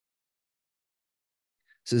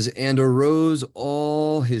says, and arose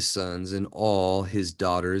all his sons and all his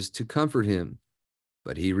daughters to comfort him,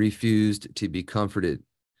 but he refused to be comforted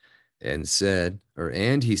and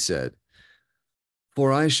he said,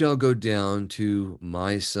 for I shall go down to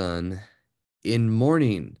my son in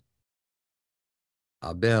mourning.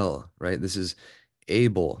 Abel, right? This is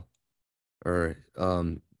Abel, or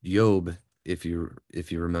Job, if you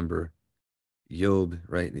remember Job,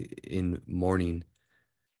 right? In mourning,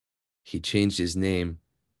 he changed his name.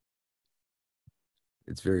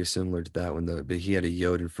 It's very similar to that one though, but he had a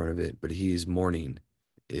yod in front of it, but he's mourning.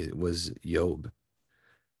 It was Job.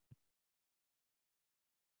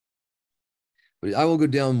 But I will go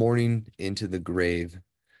down mourning into the grave.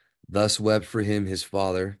 Thus wept for him his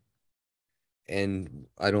father. And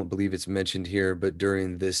I don't believe it's mentioned here, but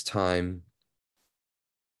during this time,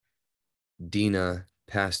 Dinah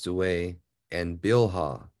passed away and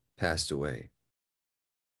Bilhah passed away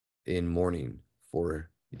in mourning for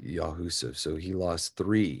Yahusuf. So he lost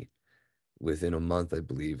three within a month, I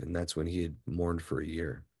believe, and that's when he had mourned for a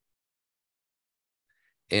year.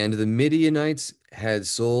 And the Midianites had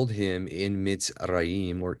sold him in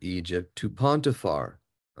Mitzrayim, or Egypt, to Potiphar,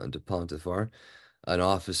 unto Potiphar, an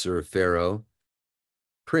officer of Pharaoh,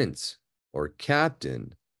 prince, or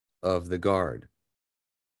captain of the guard.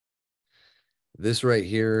 This right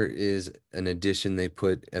here is an addition they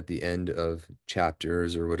put at the end of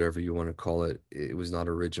chapters or whatever you want to call it. It was not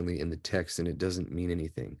originally in the text and it doesn't mean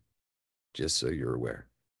anything, just so you're aware.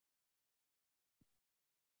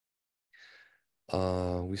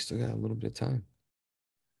 We still got a little bit of time.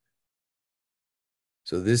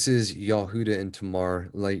 So this is Yahuda and Tamar.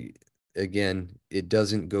 Like, again, it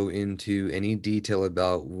doesn't go into any detail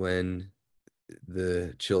about when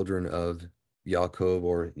the children of Yaakov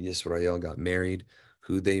or Yisrael got married,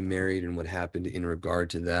 who they married, and what happened in regard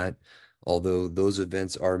to that. Although those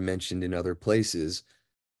events are mentioned in other places,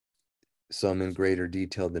 some in greater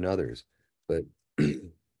detail than others. But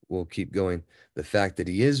we'll keep going. The fact that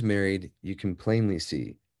he is married, you can plainly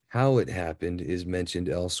see. How it happened is mentioned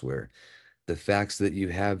elsewhere. The facts that you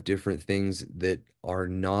have different things that are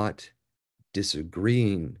not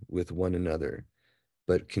disagreeing with one another,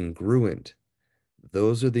 but congruent.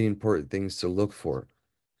 Those are the important things to look for.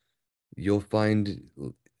 You'll find,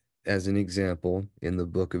 as an example, in the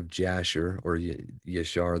book of Jasher or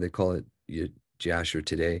Yashar, they call it Jasher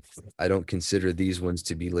today. I don't consider these ones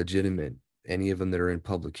to be legitimate. Any of them that are in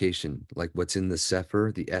publication, like what's in the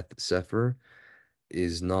Sefer, the Eth Sefer,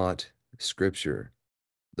 is not scripture.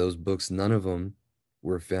 Those books, none of them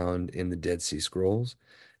were found in the Dead Sea Scrolls.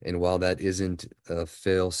 And while that isn't a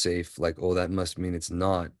fail-safe, like, oh, that must mean it's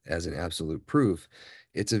not as an absolute proof,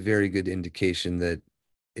 it's a very good indication that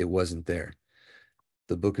it wasn't there.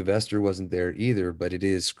 The book of Esther wasn't there either, but it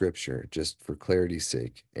is scripture, just for clarity's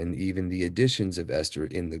sake. And even the editions of Esther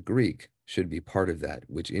in the Greek should be part of that,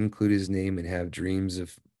 which include his name and have dreams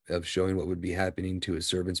of showing what would be happening to his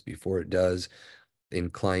servants before it does,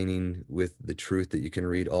 inclining with the truth that you can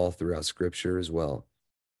read all throughout scripture as well.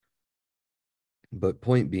 But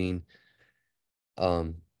point being,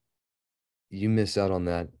 you miss out on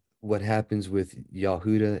that. What happens with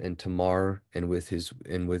Yahuda and Tamar and with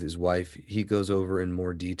his wife, he goes over in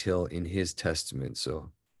more detail in his testament.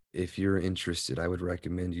 So if you're interested, I would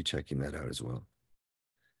recommend you checking that out as well.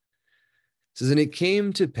 It says, and it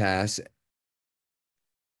came to pass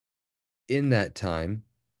in that time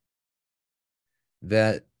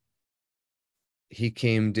that he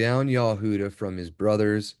came down Yahuda from his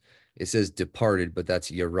brothers. It says departed, but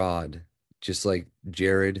that's Yarad, just like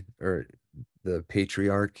Jared or the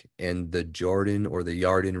patriarch, and the Jordan or the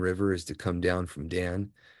Yarden River is to come down from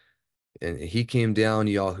Dan. And he came down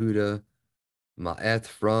Yahuda Ma'eth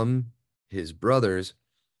from his brothers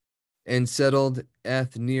and settled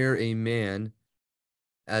eth near a man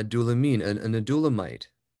Adulamim, an Adulamite,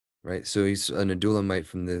 right? So he's an Adulamite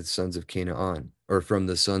from the sons of Canaan, or from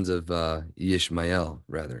the sons of Ishmael,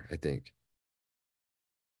 rather, I think.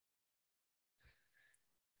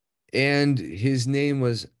 And his name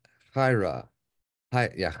was Hira.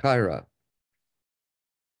 Hira.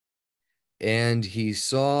 And he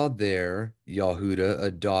saw there, Yahuda, a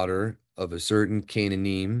daughter of a certain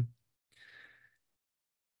Canaanim,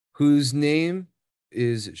 whose name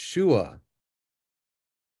is Shua.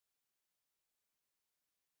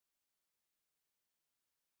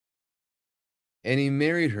 And he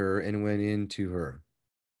married her and went in to her.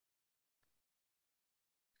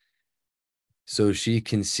 So she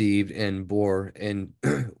conceived and bore, and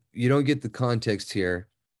you don't get the context here,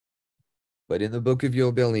 but in the book of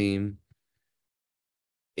Yobelim,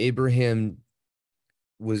 Abraham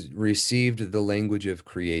was received the language of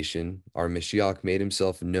creation. Our Mashiach made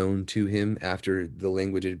himself known to him after the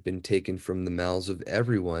language had been taken from the mouths of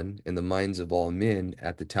everyone and the minds of all men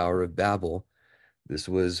at the Tower of Babel. This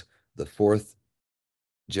was the fourth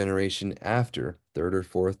generation after, third or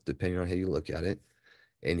fourth, depending on how you look at it.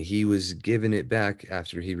 And he was given it back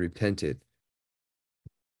after he repented.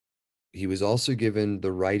 He was also given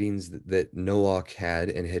the writings that Noach had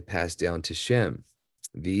and had passed down to Shem.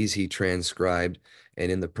 These he transcribed,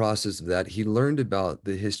 and in the process of that, he learned about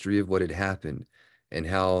the history of what had happened and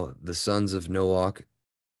how the sons of Noach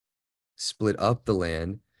split up the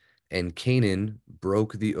land, and Canaan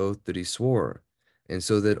broke the oath that he swore. And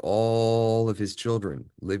so that all of his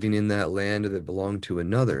children living in that land that belonged to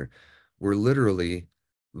another were literally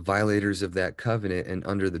violators of that covenant and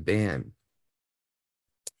under the ban.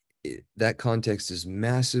 That context is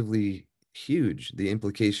massively huge. The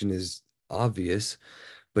implication is obvious,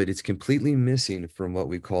 but it's completely missing from what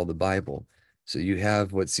we call the Bible. So you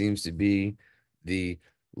have what seems to be the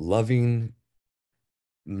loving,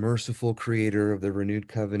 merciful creator of the renewed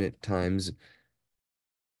covenant times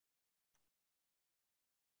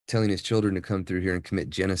telling his children to come through here and commit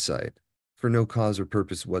genocide for no cause or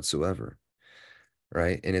purpose whatsoever.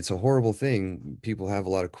 Right. And it's a horrible thing. People have a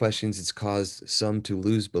lot of questions. It's caused some to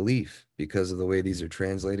lose belief because of the way these are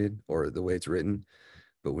translated or the way it's written.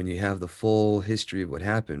 But when you have the full history of what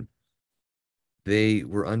happened, they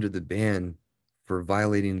were under the ban for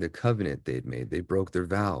violating the covenant they'd made. They broke their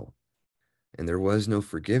vow, and there was no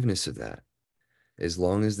forgiveness of that. As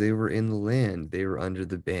long as they were in the land, they were under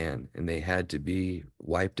the ban, and they had to be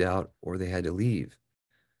wiped out or they had to leave.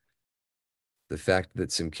 The fact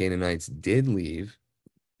that some Canaanites did leave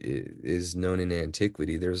is known in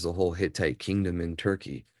antiquity. There's the whole Hittite kingdom in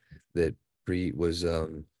Turkey that was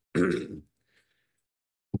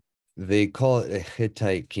they call it a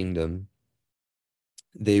Hittite kingdom.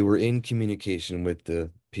 They were in communication with the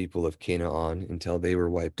people of Canaan until they were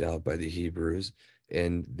wiped out by the Hebrews,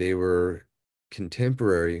 and they were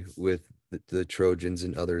contemporary with the Trojans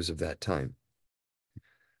and others of that time.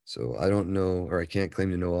 So I don't know, or I can't claim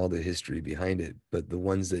to know all the history behind it, but the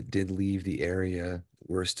ones that did leave the area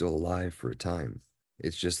were still alive for a time.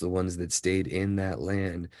 It's just the ones that stayed in that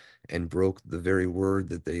land and broke the very word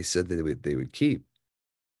that they said that they would keep.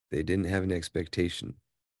 They didn't have an expectation.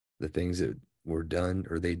 The things that were done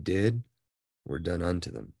or they did were done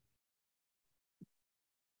unto them.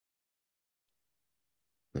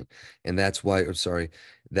 And that's why, I'm sorry,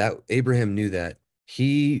 that Abraham knew that.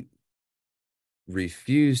 He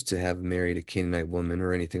refused to have married a Canaanite woman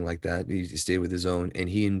or anything like that. He stayed with his own, and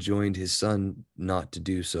he enjoined his son not to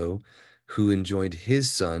do so, who enjoined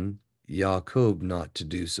his son, Jacob, not to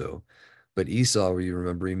do so. But Esau, you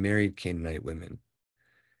remember, he married Canaanite women.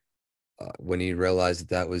 When he realized that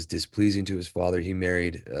that was displeasing to his father, he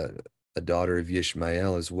married a daughter of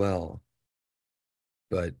Ishmael as well.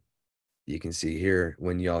 But you can see here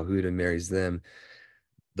when Yahudah marries them,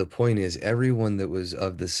 the point is everyone that was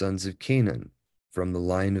of the sons of Canaan from the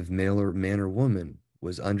line of male or man or woman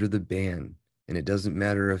was under the ban. And it doesn't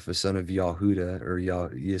matter if a son of Yahudah or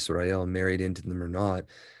Yisrael married into them or not,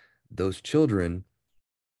 those children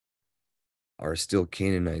are still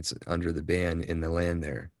Canaanites under the ban in the land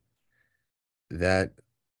there. That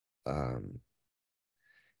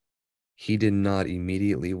he did not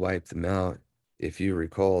immediately wipe them out. If you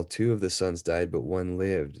recall, two of the sons died, but one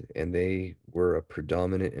lived, and they were a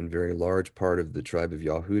predominant and very large part of the tribe of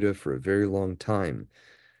Yahudah for a very long time.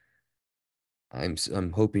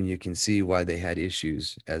 I'm hoping you can see why they had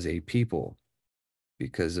issues as a people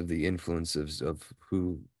because of the influence of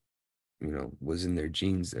who, was in their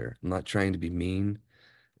genes there. I'm not trying to be mean.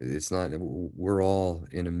 It's not, we're all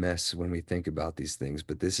in a mess when we think about these things,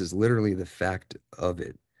 but this is literally the fact of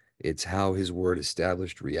it. It's how his word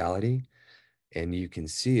established reality, and you can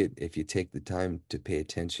see it if you take the time to pay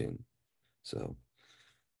attention. So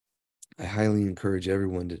I highly encourage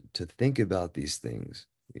everyone to think about these things,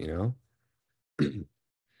 you know?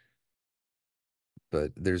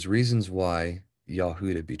 But there's reasons why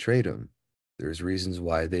Yahudah betrayed him. There's reasons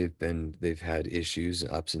why they've had issues,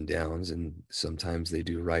 ups and downs, and sometimes they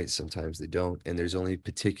do right, sometimes they don't. And there's only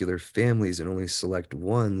particular families and only select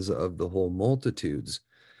ones of the whole multitudes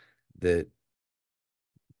that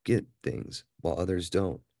get things while others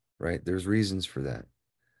don't, right? There's reasons for that.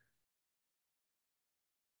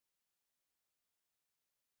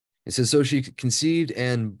 It says, so she conceived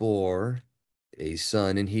and bore a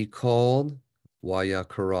son, and he called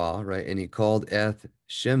Wayakara, right? And he called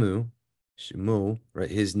Shemu, right?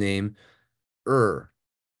 His name,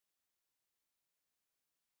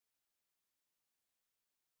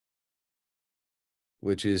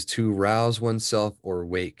 which is to rouse oneself or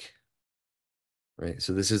wake, right?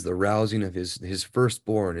 So this is the rousing of his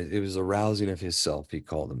firstborn. It was a rousing of his self, he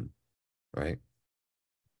called him, right?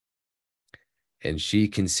 And she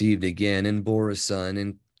conceived again and bore a son,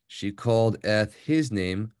 and she called his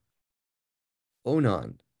name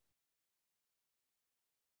Onan.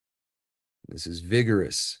 This is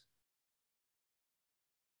vigorous.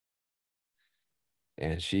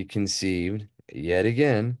 And she conceived yet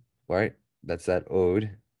again, right? That's that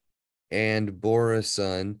ode, and bore a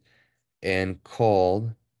son, and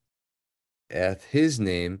called his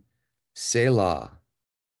name Selah.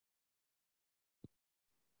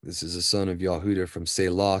 This is a son of Yahudah from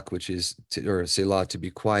Selah, which is, or Selah, to be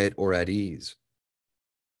quiet or at ease.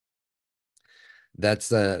 That's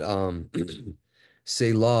that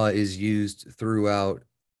Selah is used throughout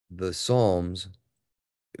the Psalms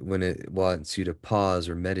when it wants you to pause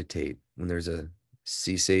or meditate, when there's a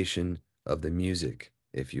cessation of the music,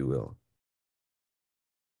 if you will.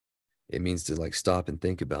 It means to like stop and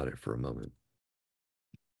think about it for a moment.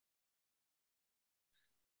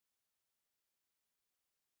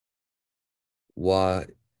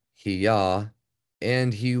 Wahiyah,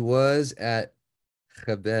 and he was at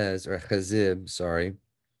Chazib, sorry,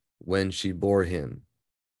 when she bore him,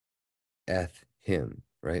 him,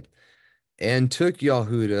 right? And took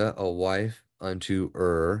Yahudah a wife unto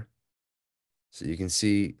So you can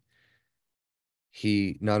see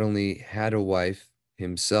he not only had a wife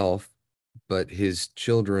himself, but his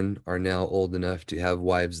children are now old enough to have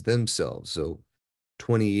wives themselves. So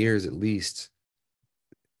 20 years at least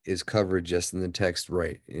is covered just in the text,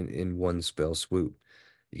 right, in one spell swoop.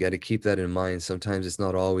 You got to keep that in mind. Sometimes it's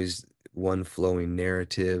not always one flowing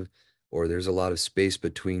narrative, or there's a lot of space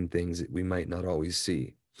between things that we might not always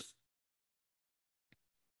see.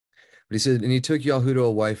 But he said, and he took Yahudah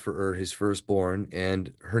a wife for his firstborn,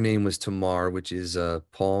 and her name was Tamar, which is a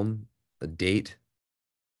palm, a date,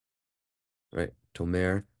 right?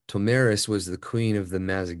 Tomer. Tomeris was the queen of the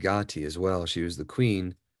Mazagati as well. She was the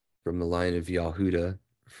queen from the line of Yahudah,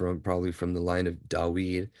 probably from the line of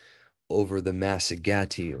Dawid, over the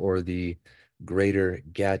Masagati, or the greater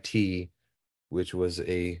Gati, which was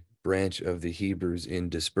a branch of the Hebrews in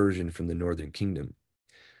dispersion from the northern kingdom.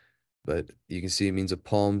 But you can see it means a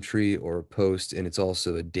palm tree or a post, and it's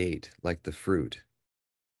also a date, like the fruit.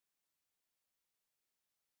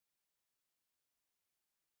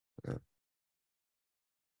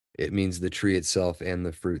 It means the tree itself and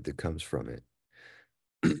the fruit that comes from it.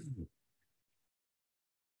 It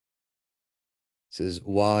says,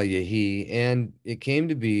 Wa Yehi, and it came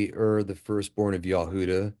to be the firstborn of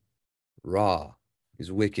Yahudah, Ra,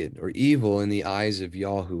 is wicked or evil in the eyes of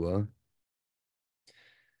Yahuwah,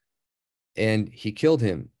 and he killed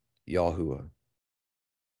him, Yahuwah.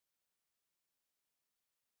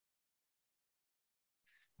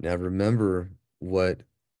 Now remember what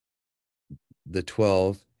the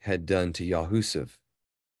 12 had done to Yahusuf,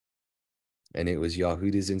 and it was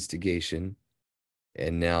Yahudah's instigation,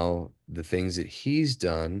 and now the things that he's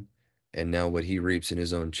done, and now what he reaps in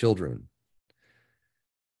his own children.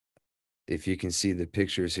 If you can see the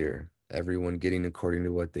pictures here, everyone getting according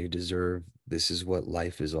to what they deserve. This is what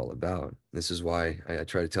life is all about. This is why I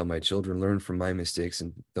try to tell my children, learn from my mistakes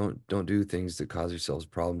and don't do things that cause yourselves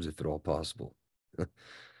problems if at all possible.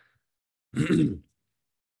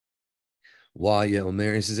 Why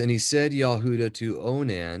Omer says, and he said Yahudah to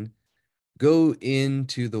Onan, go in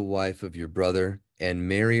to the wife of your brother and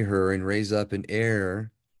marry her and raise up an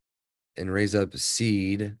heir and raise up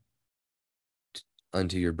seed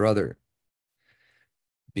unto your brother.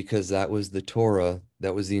 Because that was the Torah,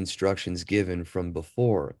 that was the instructions given from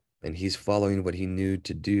before. And he's following what he knew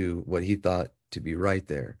to do, what he thought to be right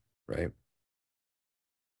there, right?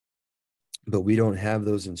 But we don't have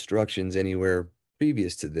those instructions anywhere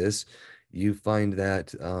previous to this. You find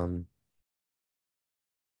that in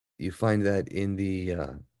the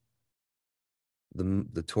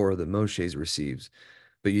Torah that Moshe receives.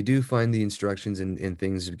 But you do find the instructions and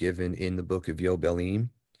things given in the book of Yobelim.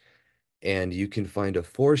 And you can find a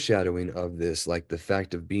foreshadowing of this, like the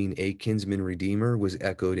fact of being a kinsman redeemer was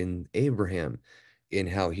echoed in Abraham, in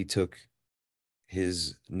how he took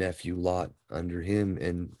his nephew Lot under him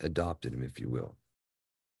and adopted him, if you will.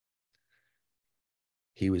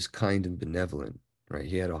 He was kind and benevolent, right?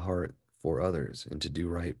 He had a heart for others and to do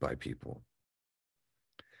right by people.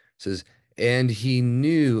 It says, and he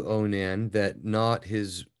knew, Onan, that not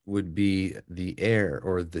his would be the heir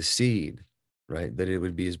or the seed, right? That it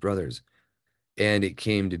would be his brother's. And it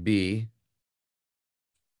came to be,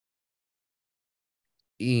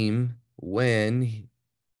 when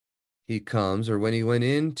he comes, or when he went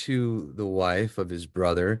into the wife of his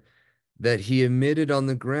brother, that he emitted on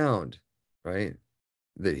the ground, right?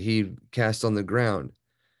 That he cast on the ground,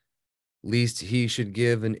 lest he should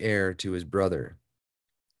give an heir to his brother.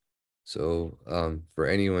 So for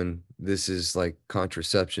anyone, this is like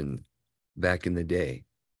contraception back in the day.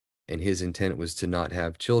 And his intent was to not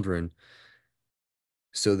have children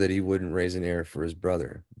so that he wouldn't raise an heir for his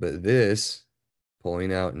brother. But this,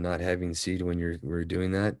 pulling out and not having seed when we're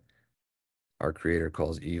doing that, our Creator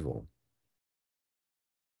calls evil.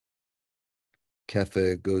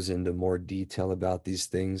 Kefa goes into more detail about these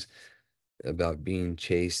things, about being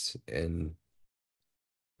chaste and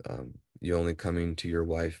you only coming to your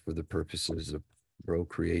wife for the purposes of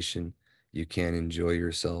procreation. You can enjoy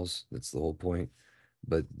yourselves. That's the whole point.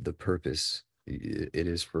 But the purpose, it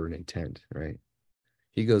is for an intent, right?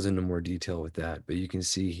 He goes into more detail with that, but you can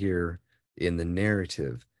see here in the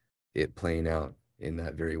narrative it playing out in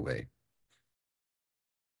that very way.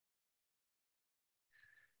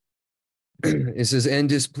 It says, and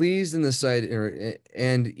displeased in the sight,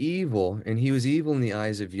 and evil, and he was evil in the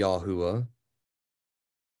eyes of Yahuwah,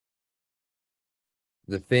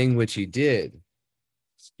 the thing which he did.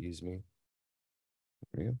 Excuse me.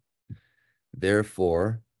 There you go.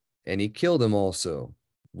 Therefore, and he killed him also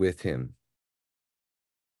with him,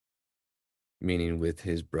 meaning with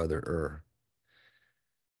his brother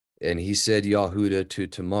And he said Yahudah to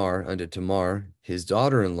Tamar, unto Tamar, his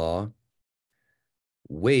daughter-in-law,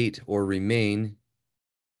 wait or remain,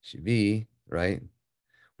 Shivi, right?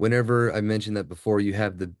 Whenever I mentioned that before, you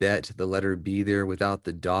have the bet, the letter B there without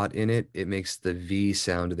the dot in it, it makes the V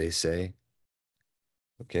sound, they say.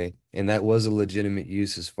 Okay. And that was a legitimate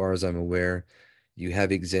use as far as I'm aware. You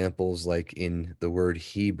have examples like in the word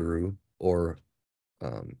Hebrew or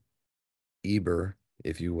Eber,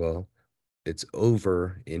 if you will. It's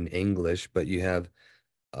over in English, but you have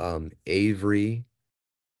Avery,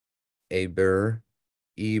 Aber,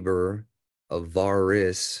 Eber,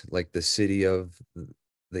 Avaris, like the city of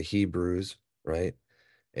the Hebrews, right?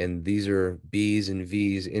 And these are B's and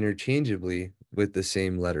V's interchangeably with the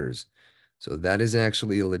same letters. So that is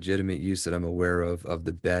actually a legitimate use that I'm aware of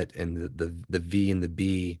the bet and the V and the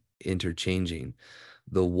B interchanging.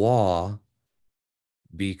 The wa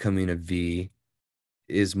becoming a V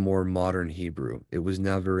is more modern Hebrew. It was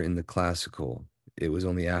never in the classical. It was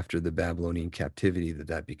only after the Babylonian captivity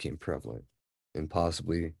that became prevalent, and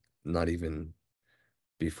possibly not even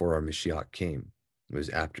before our Mashiach came. It was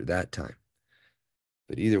after that time.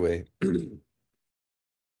 But either way,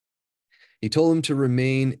 he told him to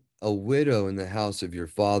remain a widow in the house of your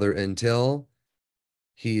father until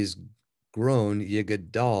he's grown,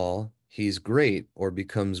 Yigadal, he's great or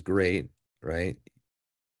becomes great, right?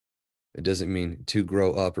 It doesn't mean to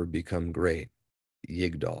grow up or become great.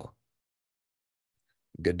 Yigdal.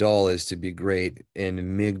 Gadol is to be great, and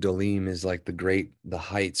Migdalim is like the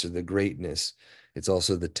heights or the greatness. It's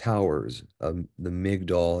also the towers. The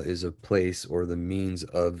Migdal is a place or the means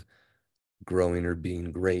of growing or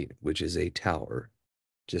being great, which is a tower,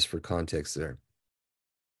 just for context there.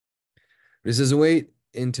 But it says, wait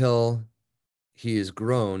until he is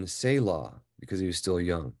grown, Selah, because he was still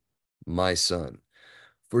young, my son.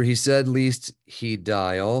 For he said, lest he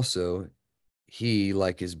die also, he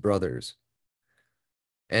like his brothers,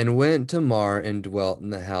 and went to Mar and dwelt in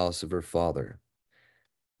the house of her father.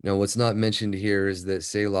 Now, what's not mentioned here is that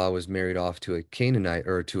Selah was married off to a Canaanite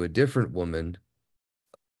or to a different woman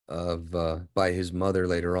of by his mother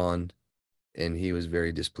later on, and he was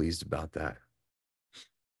very displeased about that.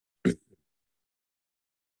 It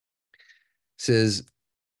says,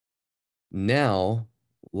 now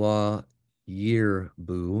La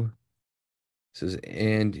Yirbu says,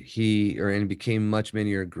 and became much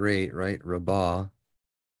many or great, right? Rabbah,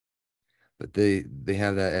 but they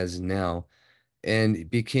have that as now, and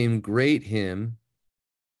became great him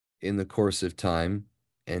in the course of time,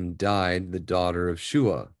 and died the daughter of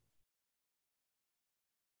Shua,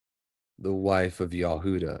 the wife of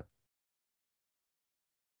Yahuda,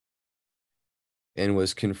 and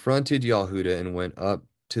was confronted Yahuda and went up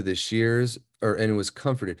to the shears, and was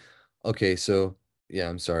comforted. Okay, so yeah,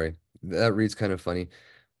 I'm sorry. That reads kind of funny,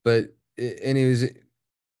 but and it was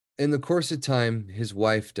in the course of time, his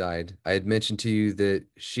wife died. I had mentioned to you that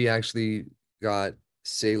she actually got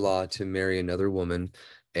Selah to marry another woman,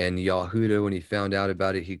 and Yahuda, when he found out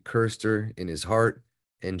about it, he cursed her in his heart,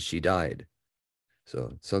 and she died.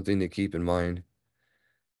 So something to keep in mind.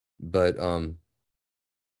 But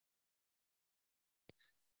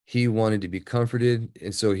he wanted to be comforted,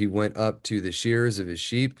 and so he went up to the shearers of his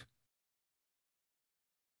sheep,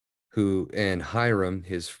 and Hiram,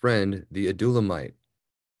 his friend, the Adullamite,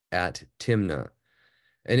 at Timnah.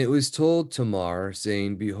 And it was told Tamar,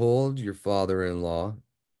 saying, behold, your father-in-law,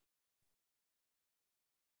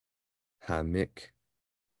 Hamik,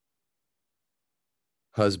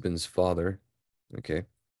 husband's father, okay,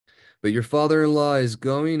 but your father-in-law is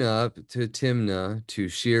going up to Timnah to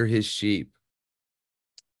shear his sheep.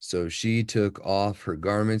 So she took off her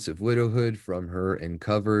garments of widowhood from her and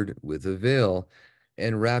covered with a veil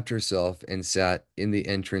and wrapped herself and sat in the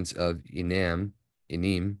entrance of Enaim,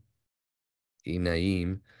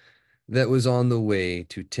 that was on the way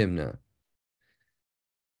to Timnah.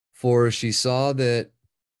 For she saw that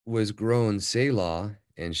was grown Selah,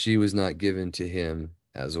 and she was not given to him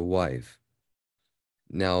as a wife.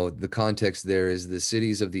 Now, the context there is the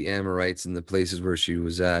cities of the Amorites and the places where she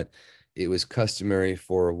was at. It was customary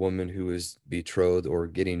for a woman who was betrothed or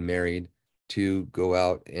getting married to go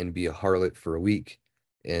out and be a harlot for a week,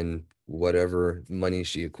 and whatever money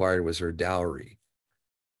she acquired was her dowry.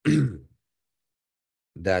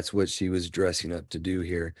 That's what she was dressing up to do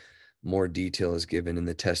here. More detail is given in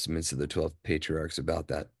the testaments of the 12 patriarchs about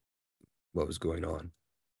that, what was going on.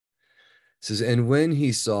 It says, and when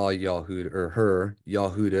he saw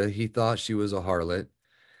Yahuda, he thought she was a harlot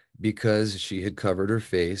because she had covered her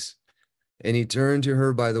face. And he turned to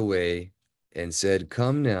her by the way and said,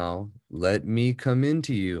 come now, let me come in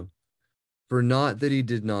to you. For he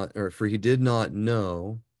did not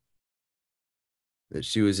know that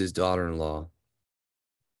she was his daughter-in-law.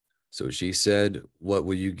 So she said, what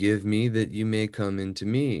will you give me that you may come into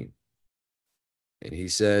me? And he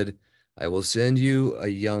said, I will send you a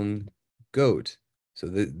young goat. So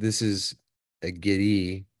this is a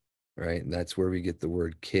giddy, right? And that's where we get the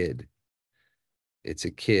word kid. It's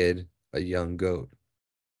a kid, a young goat.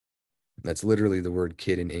 That's literally the word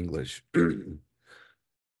kid in English.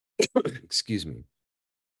 Excuse me.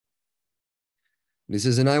 And he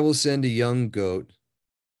says, and I will send a young goat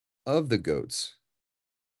of the goats.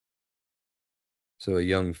 So a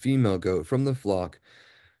young female goat from the flock.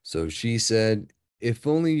 So she said, if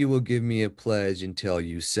only you will give me a pledge until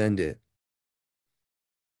you send it.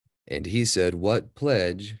 And he said, what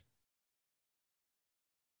pledge?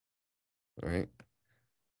 All right.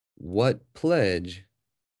 What pledge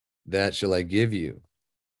that shall I give you?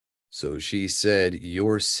 So she said,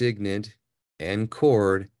 your signet and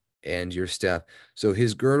cord and your staff. So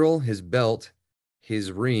his girdle, his belt,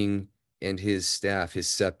 his ring, and his staff, his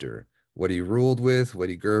scepter, what he ruled with, what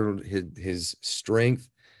he girdled, his strength,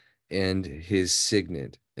 and his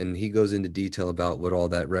signet. And he goes into detail about what all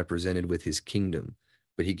that represented with his kingdom.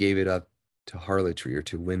 but he gave it up to harlotry or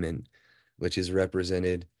to women, which is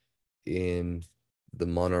represented in the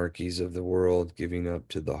monarchies of the world, giving up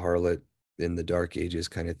to the harlot in the Dark Ages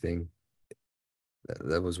kind of thing.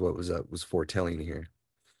 That was what was foretelling here.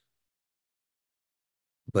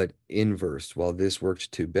 But inverse, while this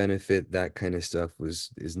worked to benefit, that kind of stuff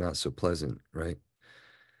is not so pleasant, right?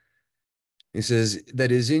 He says,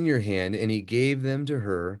 that is in your hand, and he gave them to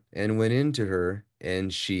her and went into her,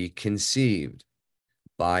 and she conceived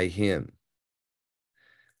by him.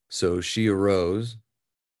 So she arose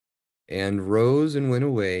and went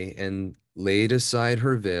away and laid aside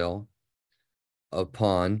her veil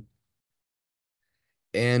upon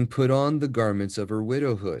and put on the garments of her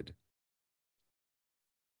widowhood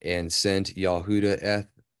and sent Yahuda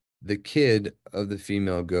the kid of the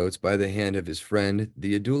female goats by the hand of his friend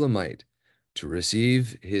the Adulamite to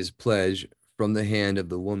receive his pledge from the hand of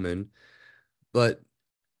the woman, but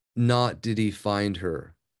not did he find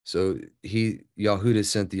her. So Yahuda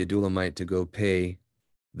sent the Adulamite to go pay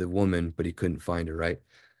the woman, but he couldn't find her, right?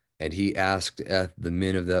 And he asked the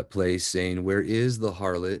men of that place, saying, where is the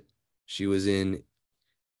harlot? She was in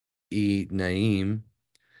Naim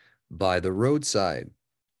by the roadside.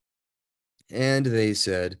 And they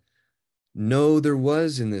said, no, there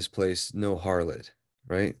was in this place no harlot,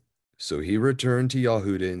 right? So he returned to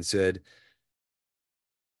Yahuda and said,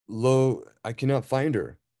 lo, I cannot find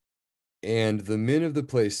her. And the men of the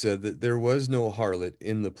place said that there was no harlot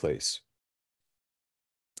in the place.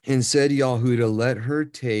 And said Yahuda, let her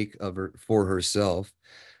take of her for herself,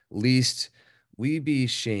 lest we be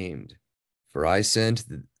shamed. For I sent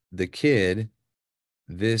the kid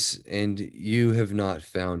this, and you have not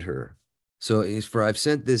found her. So for I've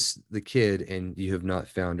sent the kid, and you have not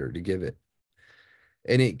found her to give it.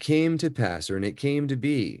 And it came to pass, and it came to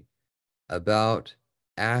be about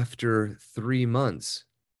after 3 months.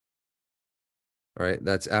 All right,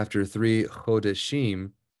 that's after 3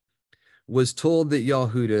 chodeshim, was told that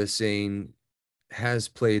Yahuda, saying, has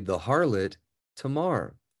played the harlot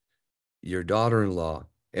Tamar, your daughter-in-law.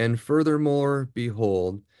 And furthermore,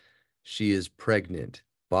 behold, she is pregnant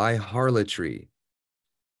by harlotry.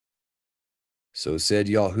 So said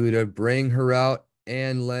Yahuda, bring her out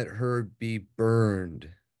and let her be burned.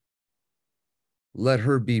 Let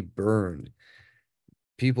her be burned.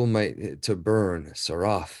 People might, to burn,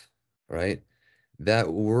 saraf, right?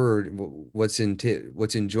 That word, what's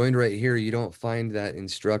enjoined right here, you don't find that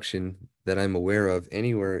instruction that I'm aware of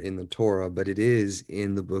anywhere in the Torah, but it is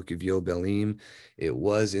in the book of Yobelim. It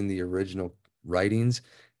was in the original writings,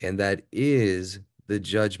 and that is the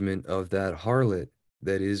judgment of that harlot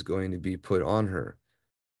that is going to be put on her,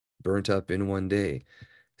 burnt up in one day.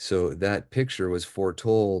 So that picture was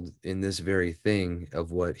foretold in this very thing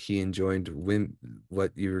of what he enjoined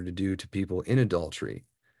what you were to do to people in adultery.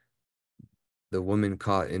 The woman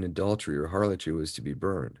caught in adultery or harlotry was to be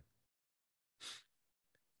burned.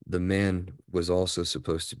 The man was also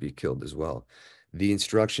supposed to be killed as well. The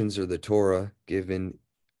instructions or the Torah given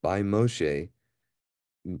by Moshe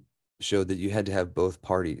showed that you had to have both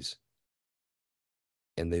parties,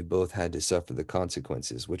 and they both had to suffer the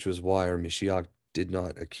consequences, which was why our Mashiach did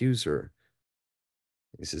not accuse her.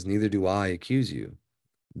 He says, neither do I accuse you.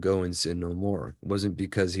 Go and sin no more. It wasn't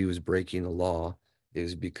because he was breaking the law. It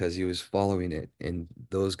was because he was following it, and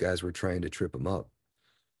those guys were trying to trip him up.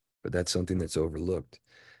 But that's something that's overlooked.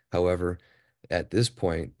 However, at this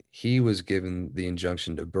point, he was given the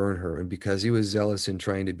injunction to burn her, and because he was zealous in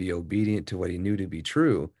trying to be obedient to what he knew to be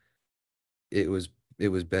true, it was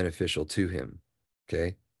beneficial to him.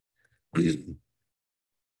 Okay.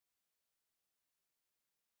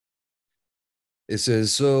 It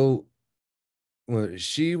says, so when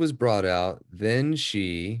she was brought out, then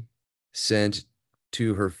she sent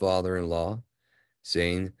to her father-in-law,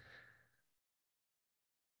 saying,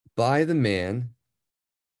 by the man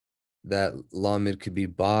that lamed could be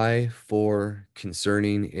by, for,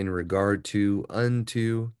 concerning, in regard to,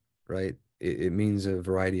 unto, right? It means a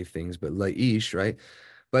variety of things, but laish, right?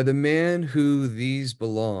 By the man who these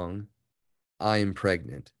belong, I am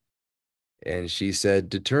pregnant. And she said,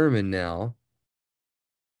 determine now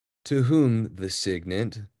to whom the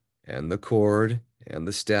signet and the cord and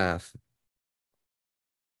the staff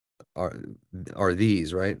are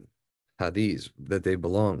these, right? How these, that they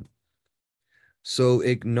belong. So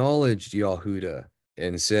acknowledged Yahuda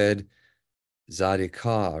and said,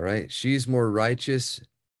 Zadikah, right? She's more righteous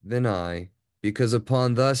than I, because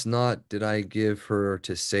upon thus not did I give her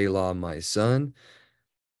to Selah my son,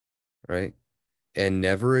 right? And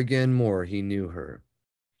never again more he knew her.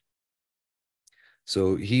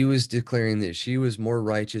 So he was declaring that she was more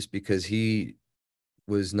righteous because he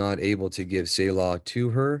was not able to give Selah to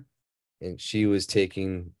her, and she was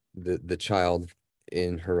taking the child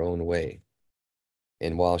in her own way.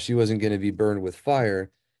 And while she wasn't going to be burned with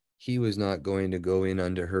fire, he was not going to go in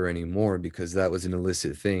unto her anymore because that was an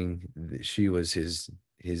illicit thing. She was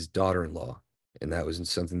his daughter-in-law, and that was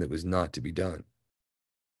something that was not to be done.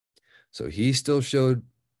 So he still showed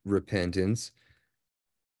repentance,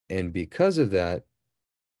 and because of that,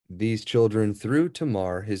 these children through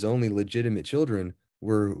Tamar, his only legitimate children,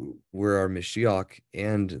 were where our Mashiach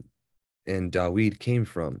and Dawid came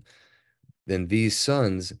from. Then these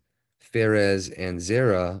sons, Pharez and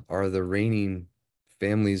Zerah, are the reigning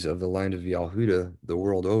families of the line of Yehuda the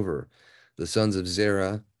world over. The sons of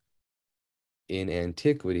Zerah in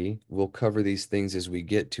antiquity, we'll cover these things as we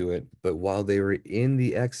get to it, but while they were in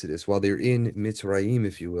the Exodus, while they were in Mitzrayim,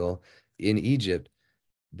 if you will, in Egypt,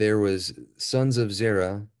 there was sons of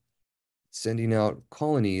Zerah sending out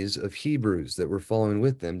colonies of Hebrews that were following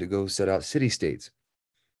with them to go set out city-states.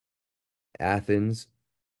 Athens,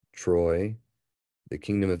 Troy, the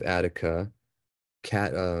kingdom of Attica,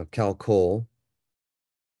 Calcol,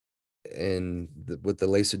 and with the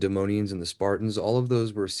Lacedaemonians and the Spartans, all of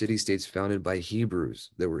those were city-states founded by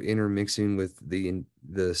Hebrews that were intermixing with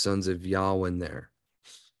the sons of Yahweh there.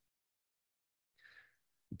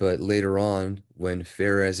 But later on, when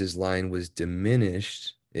Pharez's line was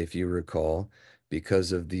diminished, if you recall,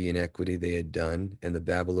 because of the inequity they had done and the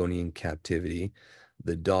Babylonian captivity,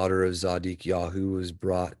 the daughter of Zadik Yahu was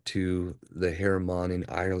brought to the Hermon in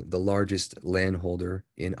Ireland, the largest landholder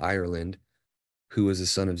in Ireland, who was a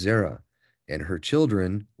son of Zerah. And her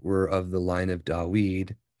children were of the line of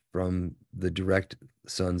Dawid from the direct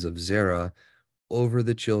sons of Zerah over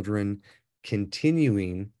the children,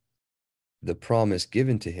 continuing the promise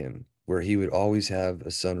given to him, where he would always have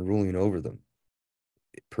a son ruling over them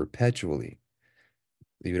perpetually.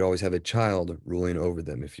 He would always have a child ruling over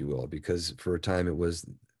them, if you will, because for a time it was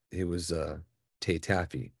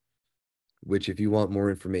Taffy, which if you want more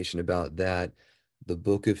information about that, the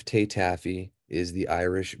Book of Taffy is the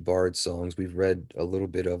Irish bard songs. We've read a little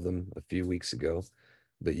bit of them a few weeks ago,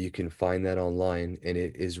 but you can find that online, and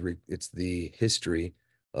it's the history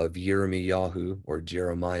of Yirmiyahu or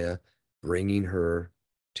Jeremiah bringing her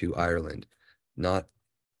to Ireland. Not,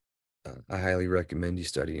 I highly recommend you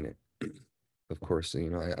studying it. Of course, you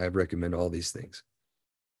know, I recommend all these things.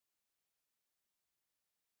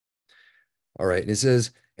 All right, and it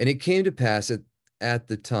says, and it came to pass at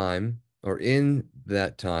the time, or in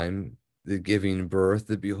that time, the giving birth,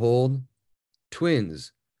 that behold,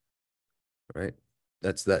 twins, right?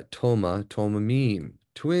 That's that Tomamim,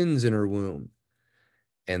 twins in her womb.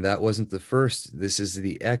 And that wasn't the first. This is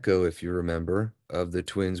the echo, if you remember, of the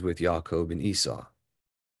twins with Jacob and Esau.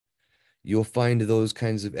 You'll find those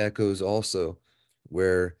kinds of echoes also,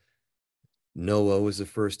 where Noah was the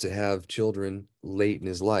first to have children late in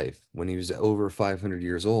his life when he was over 500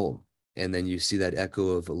 years old. And then you see that echo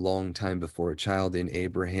of a long time before a child in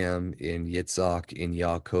Abraham, in Yitzhak, in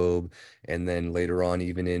Jacob, and then later on,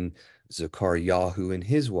 even in Zechariah and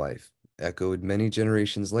his wife, echoed many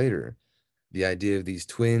generations later. The idea of these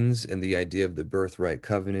twins and the idea of the birthright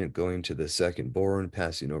covenant going to the second born,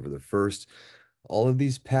 passing over the first, all of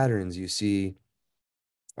these patterns you see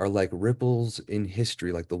are like ripples in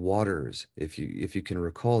history, like the waters, if you can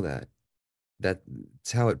recall that.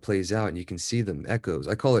 That's how it plays out, and you can see them echoes.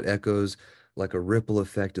 I call it echoes, like a ripple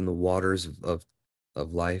effect in the waters of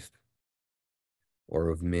life or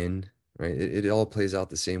of men, right? It all plays out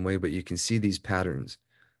the same way, but you can see these patterns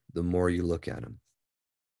the more you look at them.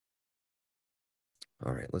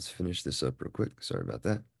 All right, let's finish this up real quick. Sorry about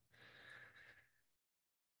that. It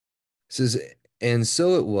says, and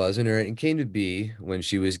so it was, and it came to be when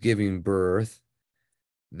she was giving birth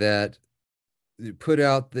that it put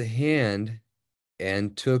out the hand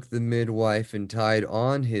and took the midwife and tied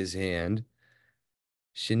on his hand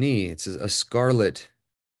Shani. It's a scarlet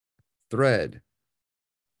thread,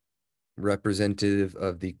 representative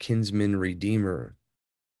of the kinsman redeemer,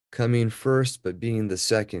 coming first but being the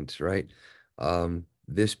second, right?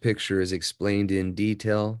 This picture is explained in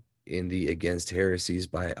detail in the Against Heresies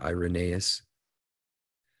by Irenaeus.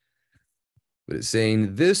 But it's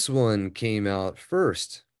saying this one came out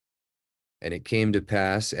first. And it came to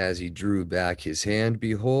pass as he drew back his hand,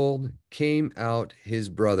 behold, came out his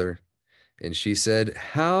brother. And she said,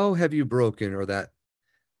 how have you broken, or that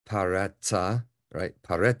paretza, right?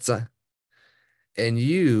 Paretza. And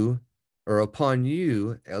you, or upon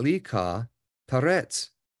you, Elika, Peretz.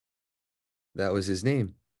 That was his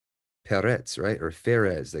name. Peretz, right? Or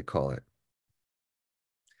Pharez, they call it.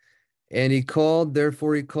 And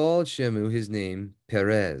therefore he called Shemu his name,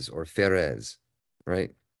 Perez, or Pharez,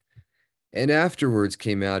 right? And afterwards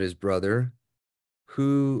came out his brother,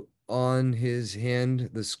 who on his hand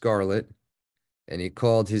the scarlet, and he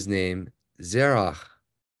called his name Zerach.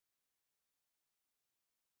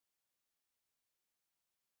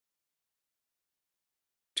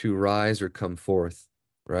 To rise or come forth,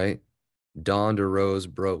 right? Dawned, arose,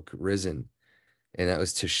 broke, risen. And that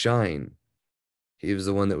was to shine. He was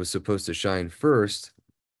the one that was supposed to shine first,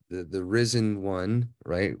 the risen one,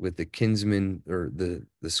 right? With the kinsman or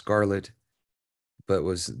the scarlet, but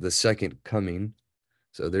was the second coming.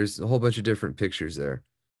 So there's a whole bunch of different pictures there.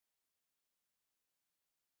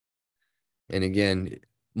 And again,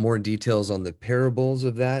 more details on the parables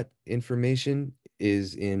of that information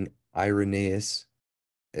is in Irenaeus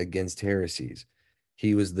against heresies.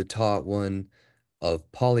 He was the taught one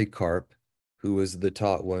of Polycarp, who was the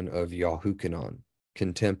taught one of Yahuchanan,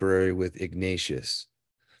 contemporary with Ignatius.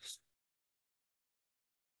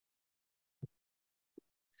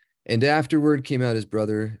 And afterward came out his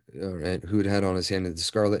brother, who had on his hand the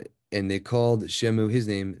scarlet, and they called Shemu his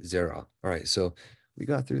name Zerah. All right, so we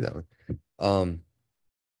got through that one. Um,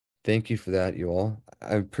 thank you for that, you all.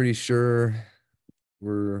 I'm pretty sure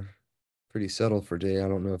we're pretty settled for today. I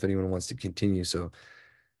don't know if anyone wants to continue. So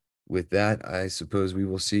with that, I suppose we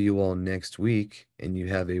will see you all next week, and you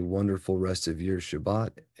have a wonderful rest of your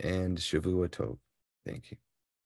Shabbat and Shavua Tov. Thank you.